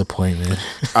disappointment.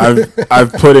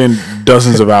 I've put in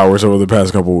dozens of hours over the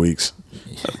past couple of weeks.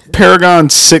 Paragon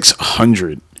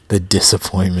 600. The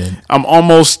disappointment. I'm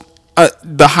almost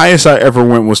the highest I ever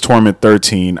went was Torment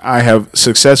 13. I have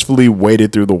successfully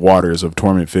waded through the waters of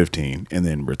Torment 15 and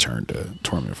then returned to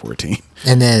Torment 14.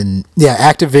 And then, yeah,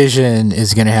 Activision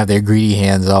is going to have their greedy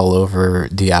hands all over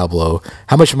Diablo.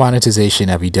 How much monetization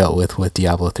have you dealt with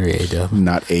Diablo 3, AW?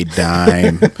 Not a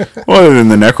dime. Well, other than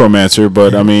the Necromancer,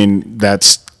 but I mean,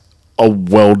 that's a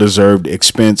well-deserved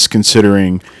expense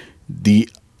considering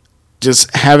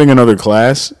just having another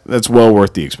class. That's well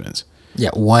worth the expense.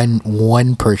 Yeah,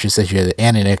 one purchase that you had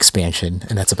and an expansion,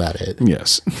 and that's about it.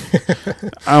 Yes.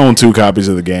 I own 2 copies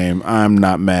of the game. I'm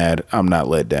not mad. I'm not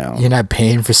let down. You're not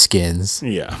paying for skins.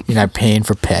 Yeah. You're not paying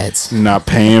for pets. Not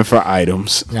paying for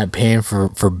items. You're not paying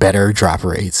for better drop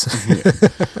rates.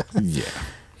 Yeah.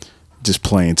 Just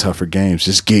playing tougher games.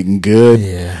 Just getting good.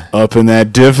 Yeah. Up in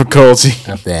that difficulty.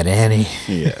 Up that ante.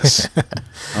 Yes.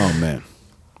 Oh, man.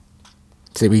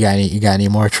 So you got any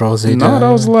more trolls? No, that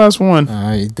was the last one.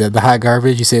 The hot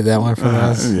garbage. You saved that one for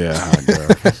us. Yeah, hot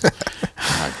garbage.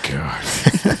 Hot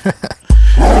garbage.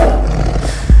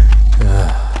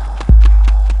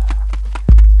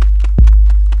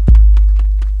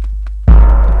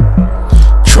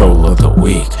 Troll of the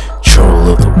week. Troll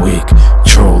of the week.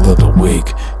 Troll of the week.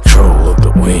 Troll of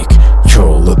the week.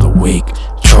 Troll of the week.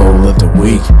 Troll of the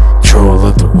week. Troll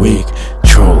of the week.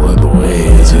 Troll of the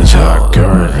week. It's hot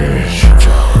garbage.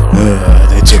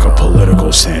 They took a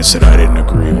political stance that I didn't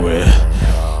agree with.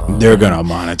 They're gonna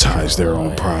monetize their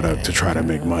own product to try to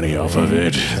make money off of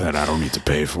it that I don't need to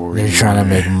pay for. They're trying to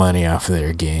make money off of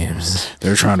their games.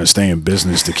 They're trying to stay in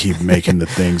business to keep making the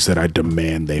things that I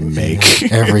demand they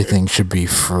make. Everything should be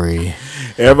free.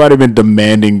 Everybody been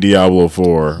demanding Diablo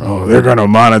 4. Oh, they're gonna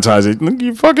monetize it. Look,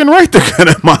 you fucking right, they're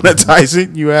gonna monetize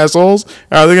it, you assholes.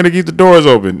 Are they gonna keep the doors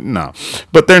open? No.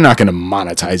 But they're not gonna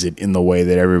monetize it in the way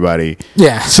that everybody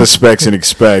suspects and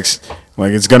expects.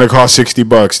 Like, it's going to cost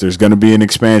 $60. There's going to be an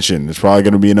expansion. There's probably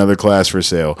going to be another class for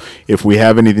sale. If we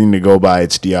have anything to go by,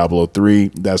 it's Diablo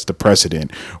 3. That's the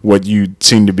precedent. What you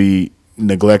seem to be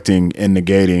neglecting and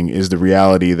negating is the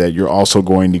reality that you're also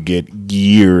going to get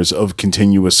years of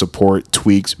continuous support,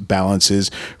 tweaks,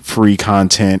 balances, free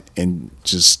content, and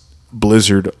just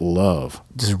Blizzard love.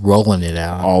 Just rolling it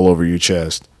out. All over your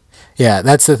chest. Yeah,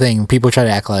 that's the thing. People try to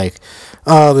act like,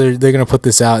 oh, they're going to put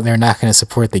this out and they're not going to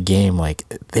support the game. Like,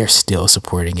 they're still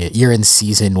supporting it. You're in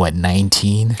season,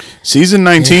 19? Season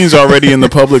 19 is already in the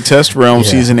public test realm. Yeah.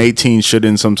 Season 18 should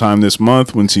end sometime this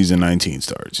month when season 19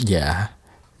 starts. Yeah.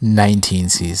 19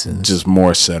 seasons. Just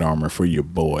more set armor for your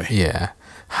boy. Yeah.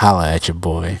 Holla at your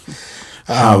boy.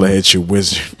 Holla at your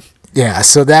wizard. Yeah,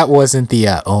 so that wasn't the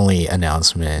only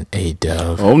announcement,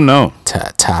 A-Dove. Oh, no.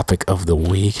 Topic of the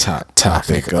week.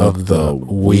 Topic of the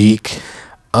week.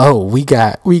 Oh, we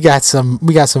got some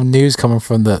news coming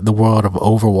from the world of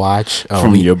Overwatch.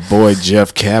 From your boy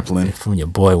Jeff Kaplan. From your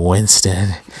boy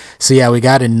Winston. So yeah, we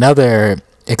got another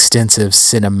extensive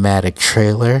cinematic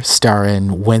trailer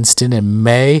starring Winston and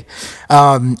May.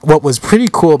 What was pretty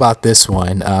cool about this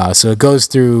one, so it goes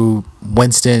through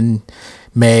Winston,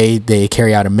 May. They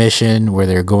carry out a mission where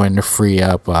they're going to free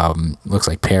up looks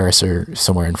like Paris or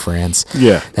somewhere in France.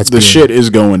 Yeah, shit is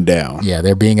going down. Yeah,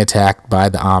 they're being attacked by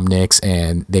the Omnics,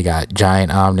 and they got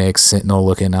giant Omnics, Sentinel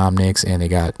looking Omnics, and they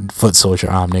got foot soldier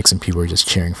Omnics, and people are just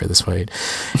cheering for this fight.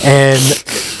 And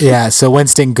yeah, so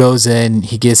Winston goes in,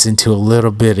 he gets into a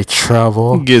little bit of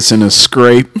trouble, gets in a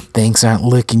scrape. Things aren't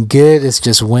looking good. It's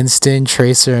just Winston,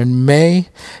 Tracer, and May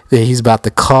that he's about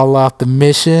to call off the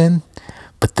mission.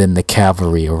 But then the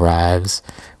cavalry arrives.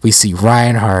 We see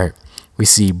Reinhardt. We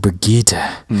see Brigitte.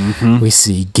 Mm-hmm. We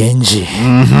see Genji.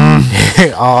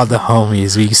 Mm-hmm. All the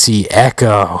homies. We see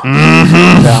Echo.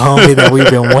 Mm-hmm. The homie that we've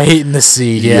been waiting to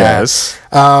see. Yeah. Yes.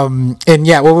 And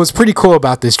yeah, what was pretty cool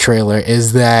about this trailer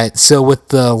is that, so with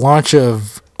the launch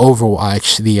of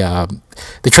Overwatch,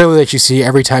 the trailer that you see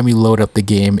every time you load up the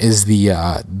game is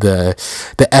the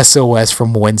SOS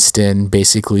from Winston,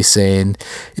 basically saying,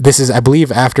 this is, I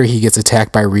believe, after he gets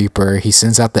attacked by Reaper. He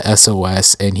sends out the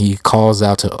SOS and he calls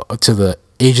out to the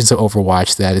agents of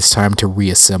Overwatch that it's time to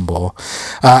reassemble.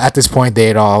 At this point, they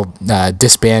had all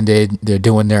disbanded. They're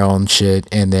doing their own shit,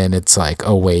 and then it's like,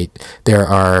 oh wait, there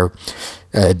are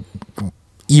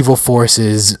evil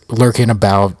forces lurking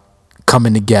about,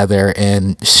 coming together,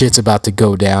 and shit's about to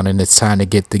go down, and it's time to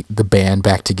get the band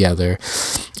back together.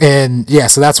 And yeah,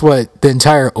 so that's what the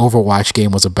entire Overwatch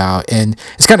game was about. And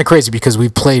it's kind of crazy because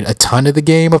we've played a ton of the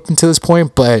game up until this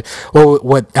point, but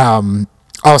what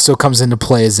also comes into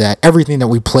play is that everything that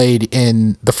we played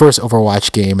in the first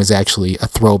Overwatch game is actually a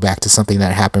throwback to something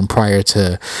that happened prior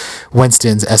to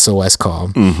Winston's SOS call.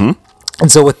 Mm-hmm.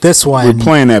 And so with this one, we're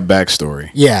playing that backstory.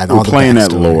 Yeah, we're playing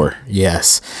that lore.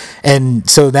 Yes. And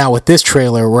so now with this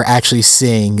trailer, we're actually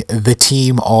seeing the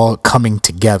team all coming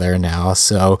together now.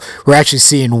 So we're actually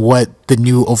seeing what the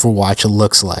new Overwatch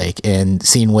looks like and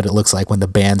seeing what it looks like when the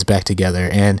band's back together.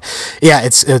 And yeah,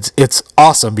 it's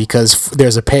awesome because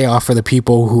there's a payoff for the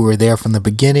people who were there from the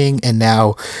beginning, and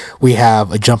now we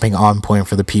have a jumping on point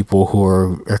for the people who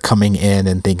are coming in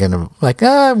and thinking of like, you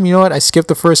know what, I skipped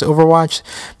the first Overwatch,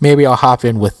 maybe I'll hop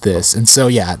in with this. And so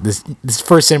yeah, this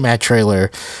first cinematic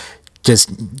trailer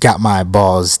just got my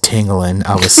balls tingling.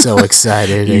 I was so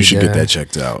excited. You should get that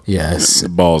checked out. Yes.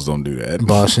 Balls don't do that.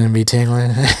 Balls shouldn't be tingling.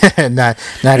 not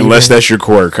unless even, that's your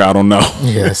quirk. I don't know.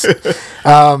 Yes.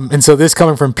 And so this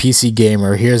coming from PC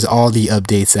Gamer, here's all the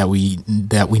updates that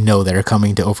we know that are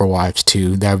coming to Overwatch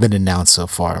 2 that have been announced so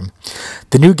far.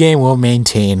 The new game will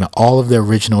maintain all of the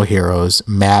original heroes,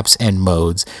 maps, and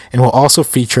modes, and will also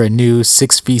feature a new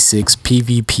 6v6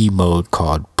 PvP mode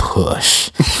called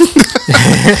Push.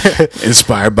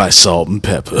 Inspired by Salt and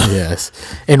Pepper. Yes.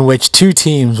 In which two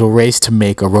teams will race to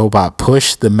make a robot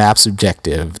push the map's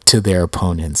objective to their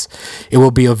opponents. It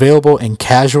will be available in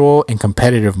casual and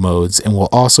competitive modes and will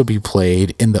also be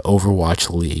played in the Overwatch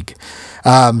League.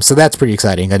 So that's pretty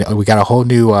exciting. We got a whole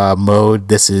new mode.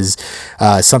 This is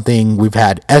something we've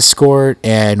had Escort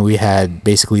and we had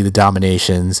basically the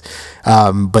Dominations,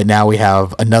 but now we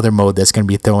have another mode that's going to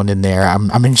be thrown in there.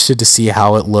 I'm interested to see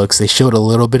how it looks. They showed a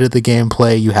little bit of the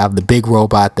gameplay. You have the big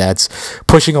robot that's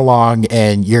pushing along,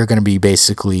 and you're going to be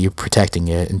basically protecting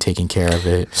it and taking care of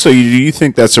it. So do you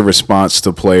think that's a response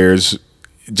to players,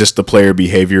 just the player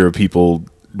behavior of people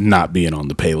not being on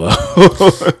the payload?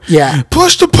 Yeah.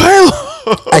 Push the payload.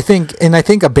 I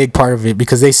think a big part of it,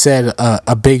 because they said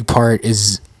a big part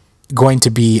is going to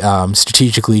be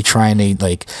strategically trying to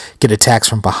like get attacks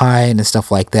from behind and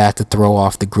stuff like that to throw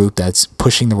off the group that's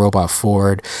pushing the robot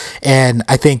forward. And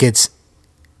I think it's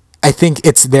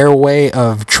their way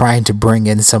of trying to bring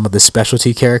in some of the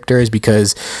specialty characters,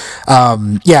 because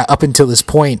up until this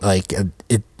point, like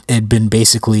it had been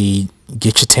basically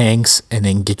get your tanks and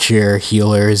then get your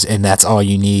healers, and that's all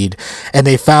you need. And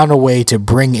they found a way to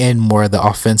bring in more of the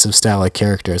offensive style of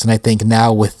characters, and I think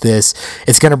now with this,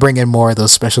 it's going to bring in more of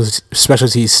those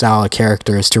specialty style of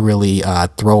characters to really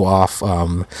throw off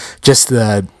just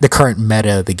the current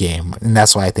meta of the game. And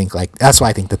that's why I think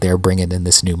that they're bringing in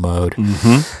this new mode.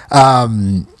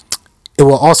 Mm-hmm. It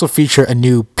will also feature a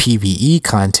new PvE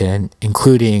content,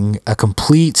 including a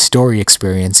complete story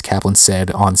experience, Kaplan said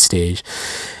on stage.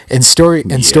 In story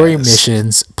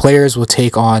missions, players will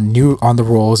take on the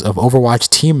roles of Overwatch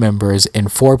team members in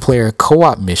 4-player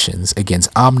co-op missions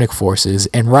against Omnic forces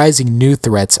and rising new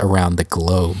threats around the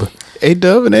globe.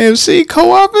 A-Dub and AMC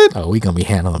co-oping? Oh, we gonna be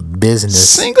handling business.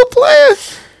 Single player?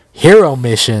 Hero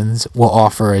missions will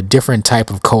offer a different type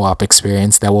of co-op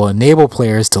experience that will enable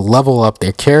players to level up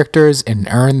their characters and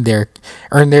earn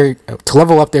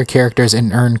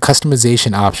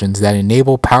customization options that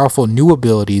enable powerful new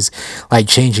abilities, like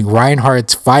changing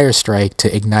Reinhardt's Fire Strike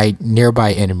to ignite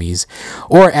nearby enemies,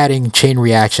 or adding chain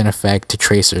reaction effect to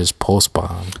Tracer's Pulse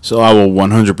Bomb. So I will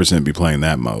 100% be playing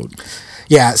that mode.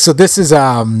 Yeah, so this is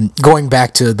going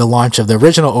back to the launch of the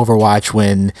original Overwatch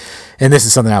and this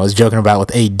is something I was joking about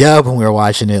with A-Dub when we were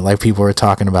watching it. Like, people were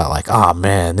talking about like, oh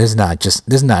man, there's not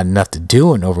enough to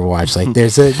do in Overwatch. Like,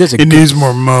 it needs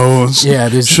more modes. Yeah,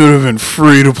 should have been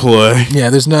free to play. Yeah,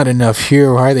 there's not enough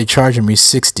here. Why are they charging me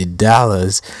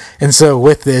 $60? And so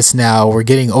with this now, we're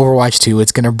getting Overwatch 2.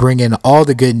 It's going to bring in all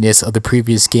the goodness of the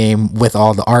previous game with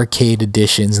all the arcade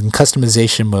editions and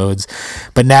customization modes.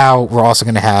 But now we're also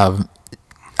going to have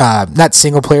not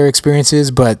single player experiences,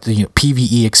 but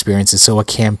PvE experiences, so a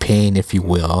campaign, if you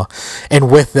will. And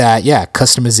with that,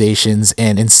 customizations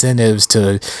and incentives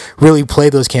to really play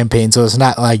those campaigns. So it's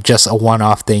not like just a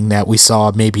one-off thing that we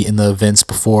saw maybe in the events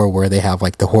before, where they have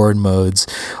like the horde modes,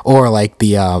 or like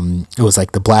the it was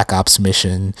like the Black Ops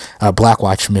mission,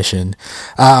 Blackwatch mission.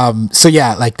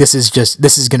 This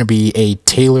is going to be a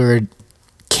tailored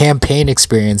campaign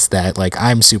experience that like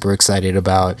I'm super excited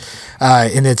about,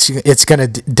 and it's gonna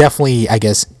definitely, I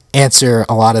guess, answer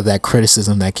a lot of that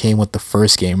criticism that came with the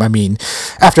first game. I mean,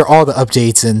 after all the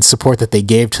updates and support that they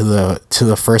gave to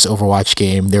the first Overwatch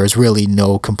game, there was really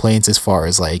no complaints as far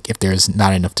as like if there's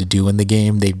not enough to do in the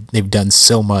game. They've done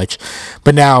so much,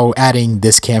 but now adding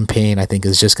this campaign, I think,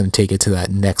 is just going to take it to that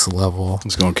next level.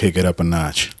 It's going to kick it up a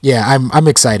notch. Yeah, I'm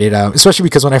excited, especially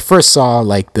because when I first saw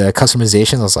like the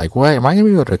customizations, I was like, what, am I going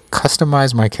to be able to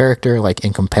customize my character like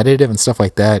in competitive and stuff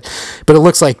like that? But it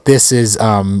looks like this is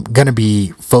going to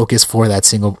be focused for that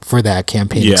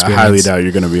campaign experience. I highly doubt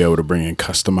you're going to be able to bring in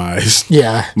customized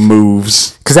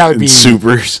moves, because that would be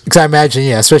supers. Because I imagine,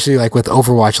 especially like with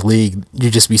Overwatch League, you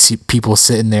just see people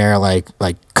sitting there like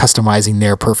customizing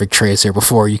their perfect tracer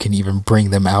before you can even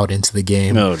bring them out into the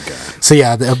game. Oh god! So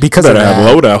because of that,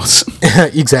 have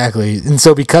loadouts. Exactly, and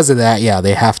so because of that,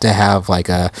 they have to have like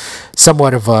a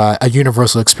somewhat of a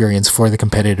universal experience for the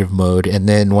competitive mode, and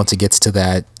then once it gets to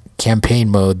that campaign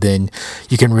mode, then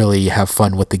you can really have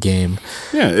fun with the game.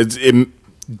 Yeah, it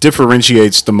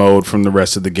differentiates the mode from the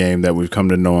rest of the game that we've come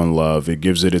to know and love. It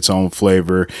gives it its own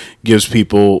flavor, gives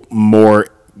people more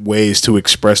ways to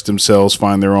express themselves,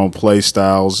 find their own play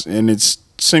styles, and it's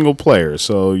single player,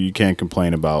 so you can't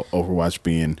complain about Overwatch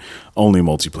being only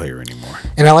multiplayer anymore.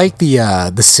 And I like the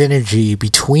synergy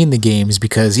between the games,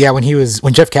 because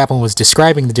when Jeff Kaplan was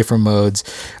describing the different modes,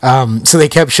 so they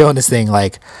kept showing this thing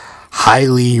like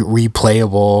highly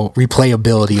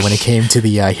replayability when it came to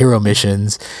the hero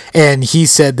missions, and he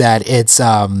said that it's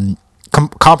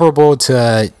comparable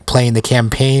to playing the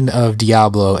campaign of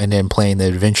Diablo and then playing the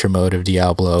adventure mode of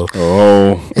Diablo.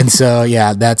 Oh. And so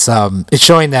that's it's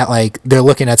showing that like they're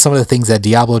looking at some of the things that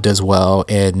Diablo does well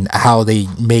and how they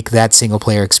make that single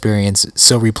player experience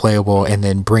so replayable, and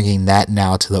then bringing that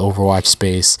now to the Overwatch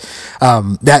space.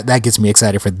 That gets me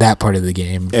excited for that part of the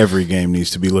game. Every game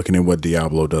needs to be looking at what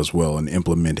Diablo does well and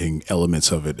implementing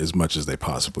elements of it as much as they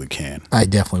possibly can. I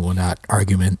definitely will not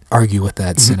argue with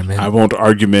that sentiment. I won't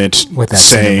argument with that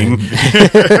saying.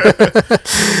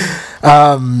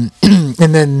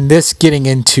 And then this getting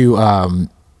into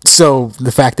so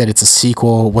the fact that it's a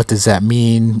sequel, what does that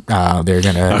mean? I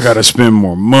gotta spend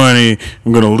more money.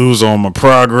 I'm gonna lose all my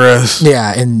progress.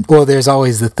 Yeah, and there's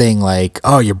always the thing like,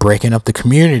 oh, you're breaking up the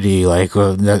community. Like,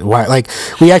 why? Like,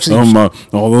 we actually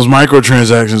all those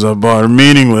microtransactions I bought are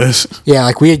meaningless. Yeah,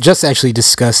 like we had just actually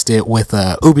discussed it with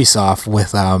Ubisoft,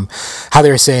 with how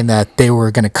they were saying that they were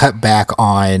going to cut back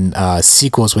on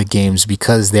sequels with games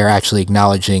because they're actually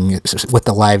acknowledging with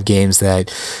the live games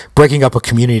that breaking up a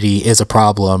community is a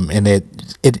problem. And it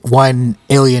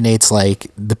alienates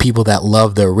like the people that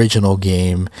love the original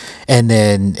game, and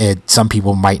then some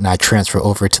people might not transfer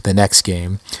over to the next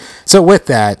game. So with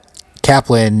that,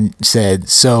 Kaplan said,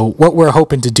 so what we're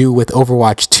hoping to do with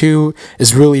Overwatch 2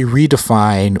 is really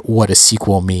redefine what a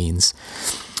sequel means.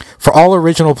 For all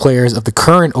original players of the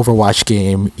current Overwatch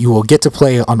game, you will get to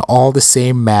play on all the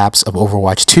same maps of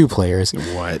Overwatch 2 players.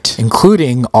 What?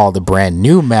 Including all the brand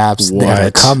new maps that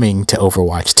are coming to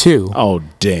Overwatch 2. Oh,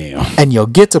 damn. And you'll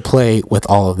get to play with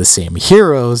all of the same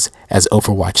heroes as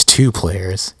Overwatch 2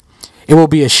 players. It will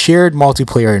be a shared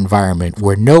multiplayer environment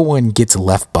where no one gets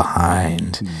left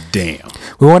behind. Damn.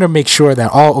 We want to make sure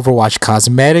that all Overwatch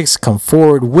cosmetics come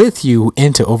forward with you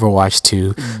into Overwatch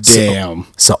 2. Damn.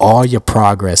 So all your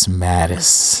progress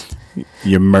matters.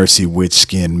 Your Mercy Witch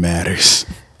skin matters.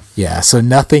 Yeah, so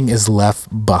nothing is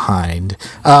left behind.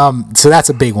 So that's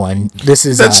a big one.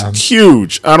 That's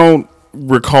huge. I don't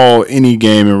recall any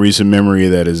game in recent memory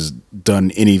that has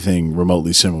done anything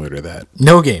remotely similar to that.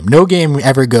 No game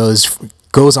ever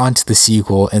goes onto the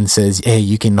sequel and says, hey,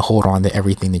 you can hold on to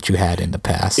everything that you had in the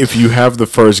past. If you have the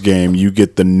first game, you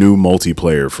get the new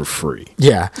multiplayer for free.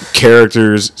 Yeah.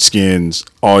 Characters, skins,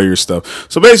 all your stuff.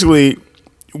 So basically,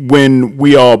 when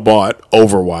we all bought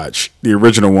Overwatch, the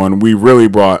original one, we really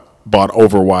bought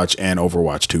Overwatch and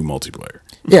Overwatch 2 multiplayer.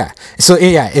 Yeah. So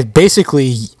it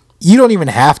basically, you don't even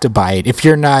have to buy it if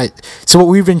you're not. So what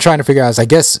we've been trying to figure out is, I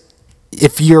guess,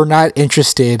 if you're not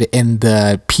interested in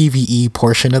the PvE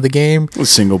portion of the game,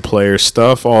 single player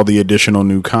stuff, all the additional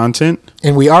new content,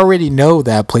 and we already know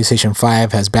that PlayStation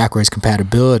 5 has backwards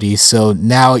compatibility, so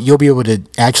now you'll be able to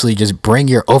actually just bring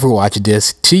your Overwatch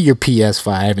disc to your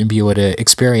PS5 and be able to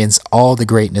experience all the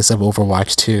greatness of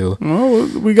Overwatch 2.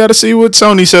 Well, we got to see what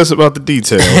Sony says about the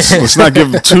details. Let's not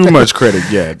give them too much credit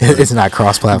yet. It's not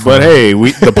cross-platform. But hey,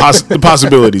 the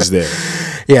possibility's there.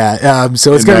 Yeah.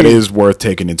 So it's and gonna that be, is worth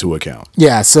taking into account.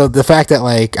 yeah. So the fact that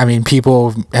like, I mean,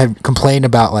 people have complained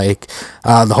about like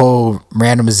the whole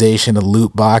randomization of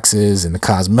loot boxes and the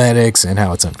cosmetics and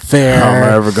how it's unfair. How am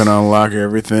I ever gonna unlock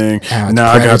everything? How it's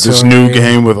Now I got this new predatory.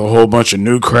 game with a whole bunch of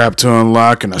new crap to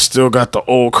unlock, and I still got the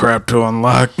old crap to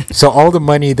unlock. So all the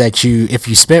money that if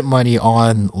you spent money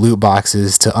on loot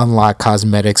boxes to unlock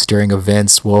cosmetics during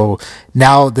events, well,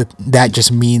 now that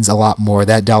just means a lot more.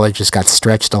 That dollar just got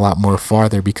stretched a lot more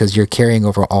farther because you're carrying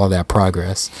over all that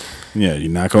progress. Yeah,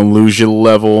 you're not gonna lose your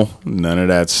level, none of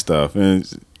that stuff. And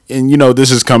you know,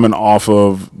 this is coming off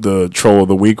of the Troll of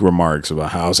the Week remarks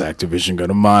about how's Activision going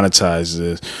to monetize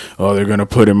this. Oh, they're going to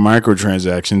put in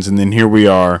microtransactions. And then here we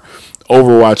are,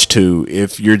 Overwatch 2.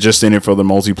 If you're just in it for the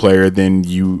multiplayer, then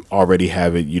you already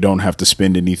have it. You don't have to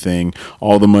spend anything.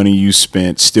 All the money you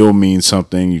spent still means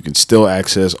something. You can still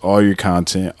access all your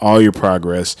content, all your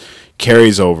progress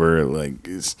carries over. Like,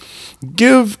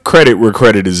 give credit where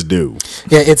credit is due.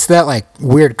 Yeah, it's that like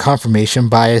weird confirmation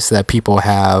bias that people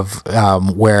have,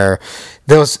 where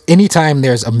anytime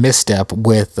there's a misstep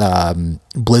with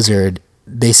Blizzard,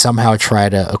 they somehow try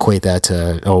to equate that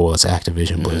to, oh, well, it's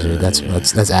Activision Blizzard. That's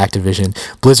Activision.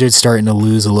 Blizzard's starting to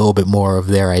lose a little bit more of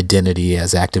their identity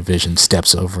as Activision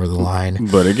steps over the line.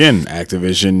 But again,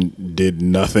 Activision did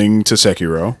nothing to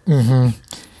Sekiro.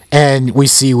 And we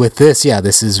see with this,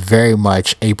 this is very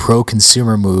much a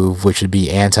pro-consumer move, which would be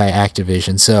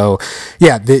anti-Activision. So,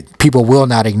 people will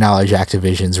not acknowledge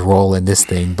Activision's role in this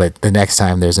thing, but the next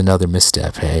time there's another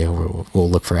misstep, hey, we'll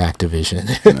look for Activision.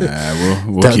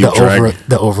 We'll keep dragging.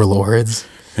 The overlords.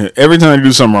 Every time they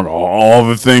do something wrong, all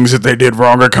the things that they did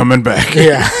wrong are coming back.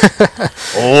 Yeah.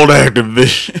 Old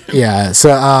Activision. Yeah,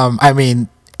 so, I mean,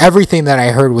 everything that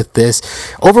I heard with this,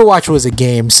 Overwatch was a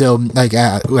game. So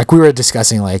like we were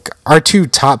discussing, like our two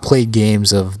top played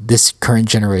games of this current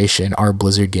generation are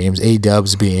Blizzard games.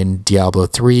 A-Dubs being Diablo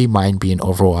 3, mine being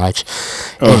Overwatch.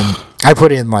 And I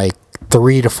put in like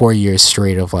 3 to 4 years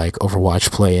straight of like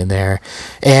Overwatch play in there,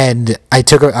 and I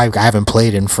haven't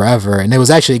played in forever, and it was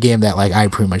actually a game that like I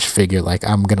pretty much figured like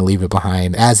I'm gonna leave it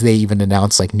behind. As they even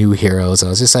announced like new heroes, I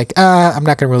was just like, I'm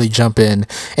not gonna really jump in,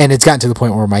 and it's gotten to the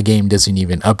point where my game doesn't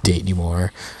even update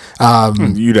anymore.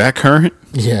 You that current?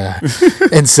 Yeah.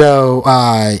 And so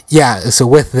so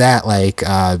with that, like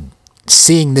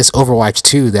seeing this Overwatch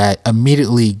 2, that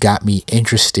immediately got me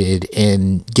interested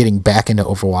in getting back into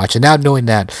Overwatch. And now knowing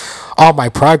that all my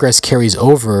progress carries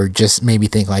over just made me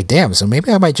think like, damn, so maybe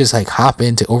I might just like hop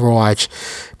into Overwatch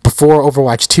before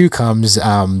Overwatch 2 comes,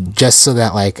 just so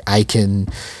that like I can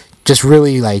just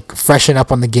really like freshen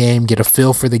up on the game, get a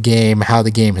feel for the game, how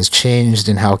the game has changed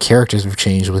and how characters have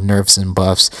changed with nerfs and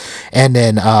buffs. And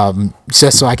then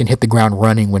just so I can hit the ground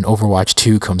running when Overwatch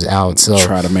 2 comes out. So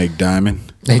try to make diamond.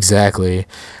 Exactly.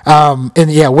 And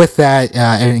with that,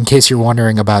 and in case you're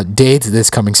wondering about dates, this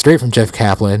coming straight from Jeff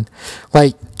Kaplan,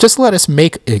 like, just let us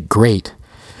make it great.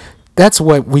 That's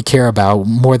what we care about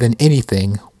more than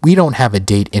anything. We don't have a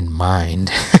date in mind.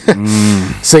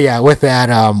 So with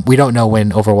that, we don't know when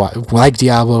Overwatch, like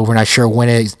Diablo, we're not sure when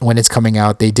it's coming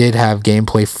out. They did have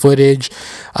gameplay footage,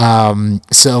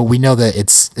 so we know that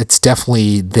it's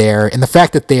definitely there. And the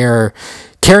fact that they're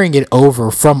carrying it over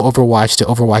from Overwatch to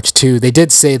Overwatch 2, they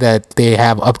did say that they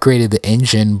have upgraded the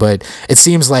engine, but it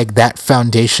seems like that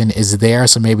foundation is there,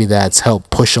 so maybe that's helped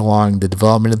push along the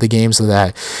development of the game so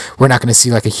that we're not going to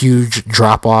see like a huge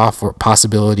drop-off or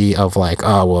possibility of like,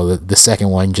 oh, well, the second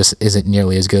one just isn't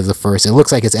nearly as good as the first. It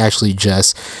looks like it's actually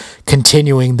just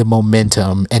continuing the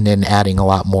momentum and then adding a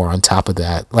lot more on top of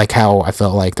that, like how I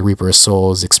felt like the Reaper of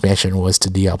Souls expansion was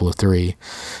to Diablo 3.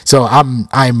 So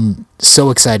I'm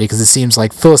so excited because it seems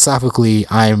like philosophically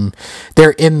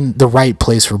they're in the right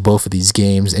place for both of these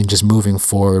games and just moving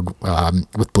forward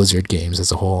with Blizzard games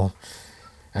as a whole.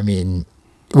 I mean,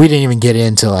 we didn't even get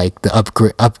into like the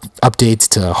updates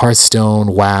to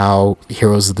Hearthstone, WoW,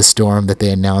 Heroes of the Storm that they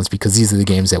announced, because these are the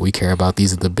games that we care about.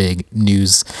 These are the big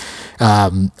news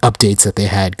updates that they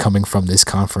had coming from this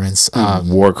conference.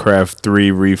 Warcraft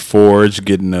 3 Reforged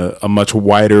getting a much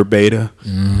wider beta.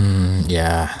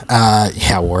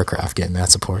 Warcraft getting that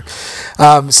support.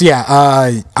 I'm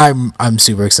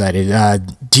super excited.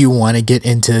 Do you want to get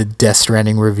into Death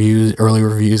Stranding early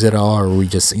reviews at all, or are we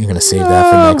just going to save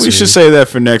that for next week? We should save that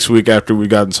for next week after we've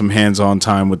gotten some hands-on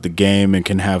time with the game and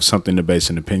can have something to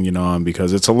base an opinion on,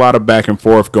 because it's a lot of back and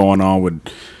forth going on with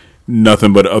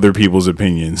nothing but other people's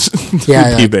opinions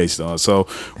to be based on. So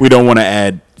we don't want to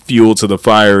add fuel to the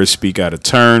fire or speak out of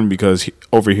turn, because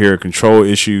over here at Control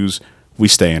Issues, we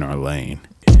stay in our lane.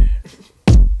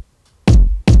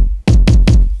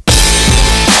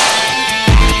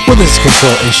 Well, this is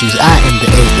Control Issues. I am the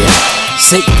A-Gap.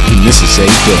 Say. And this is A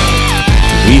Dub.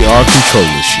 We are Control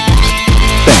Issues.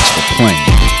 Thanks for playing.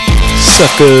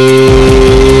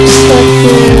 Sucker.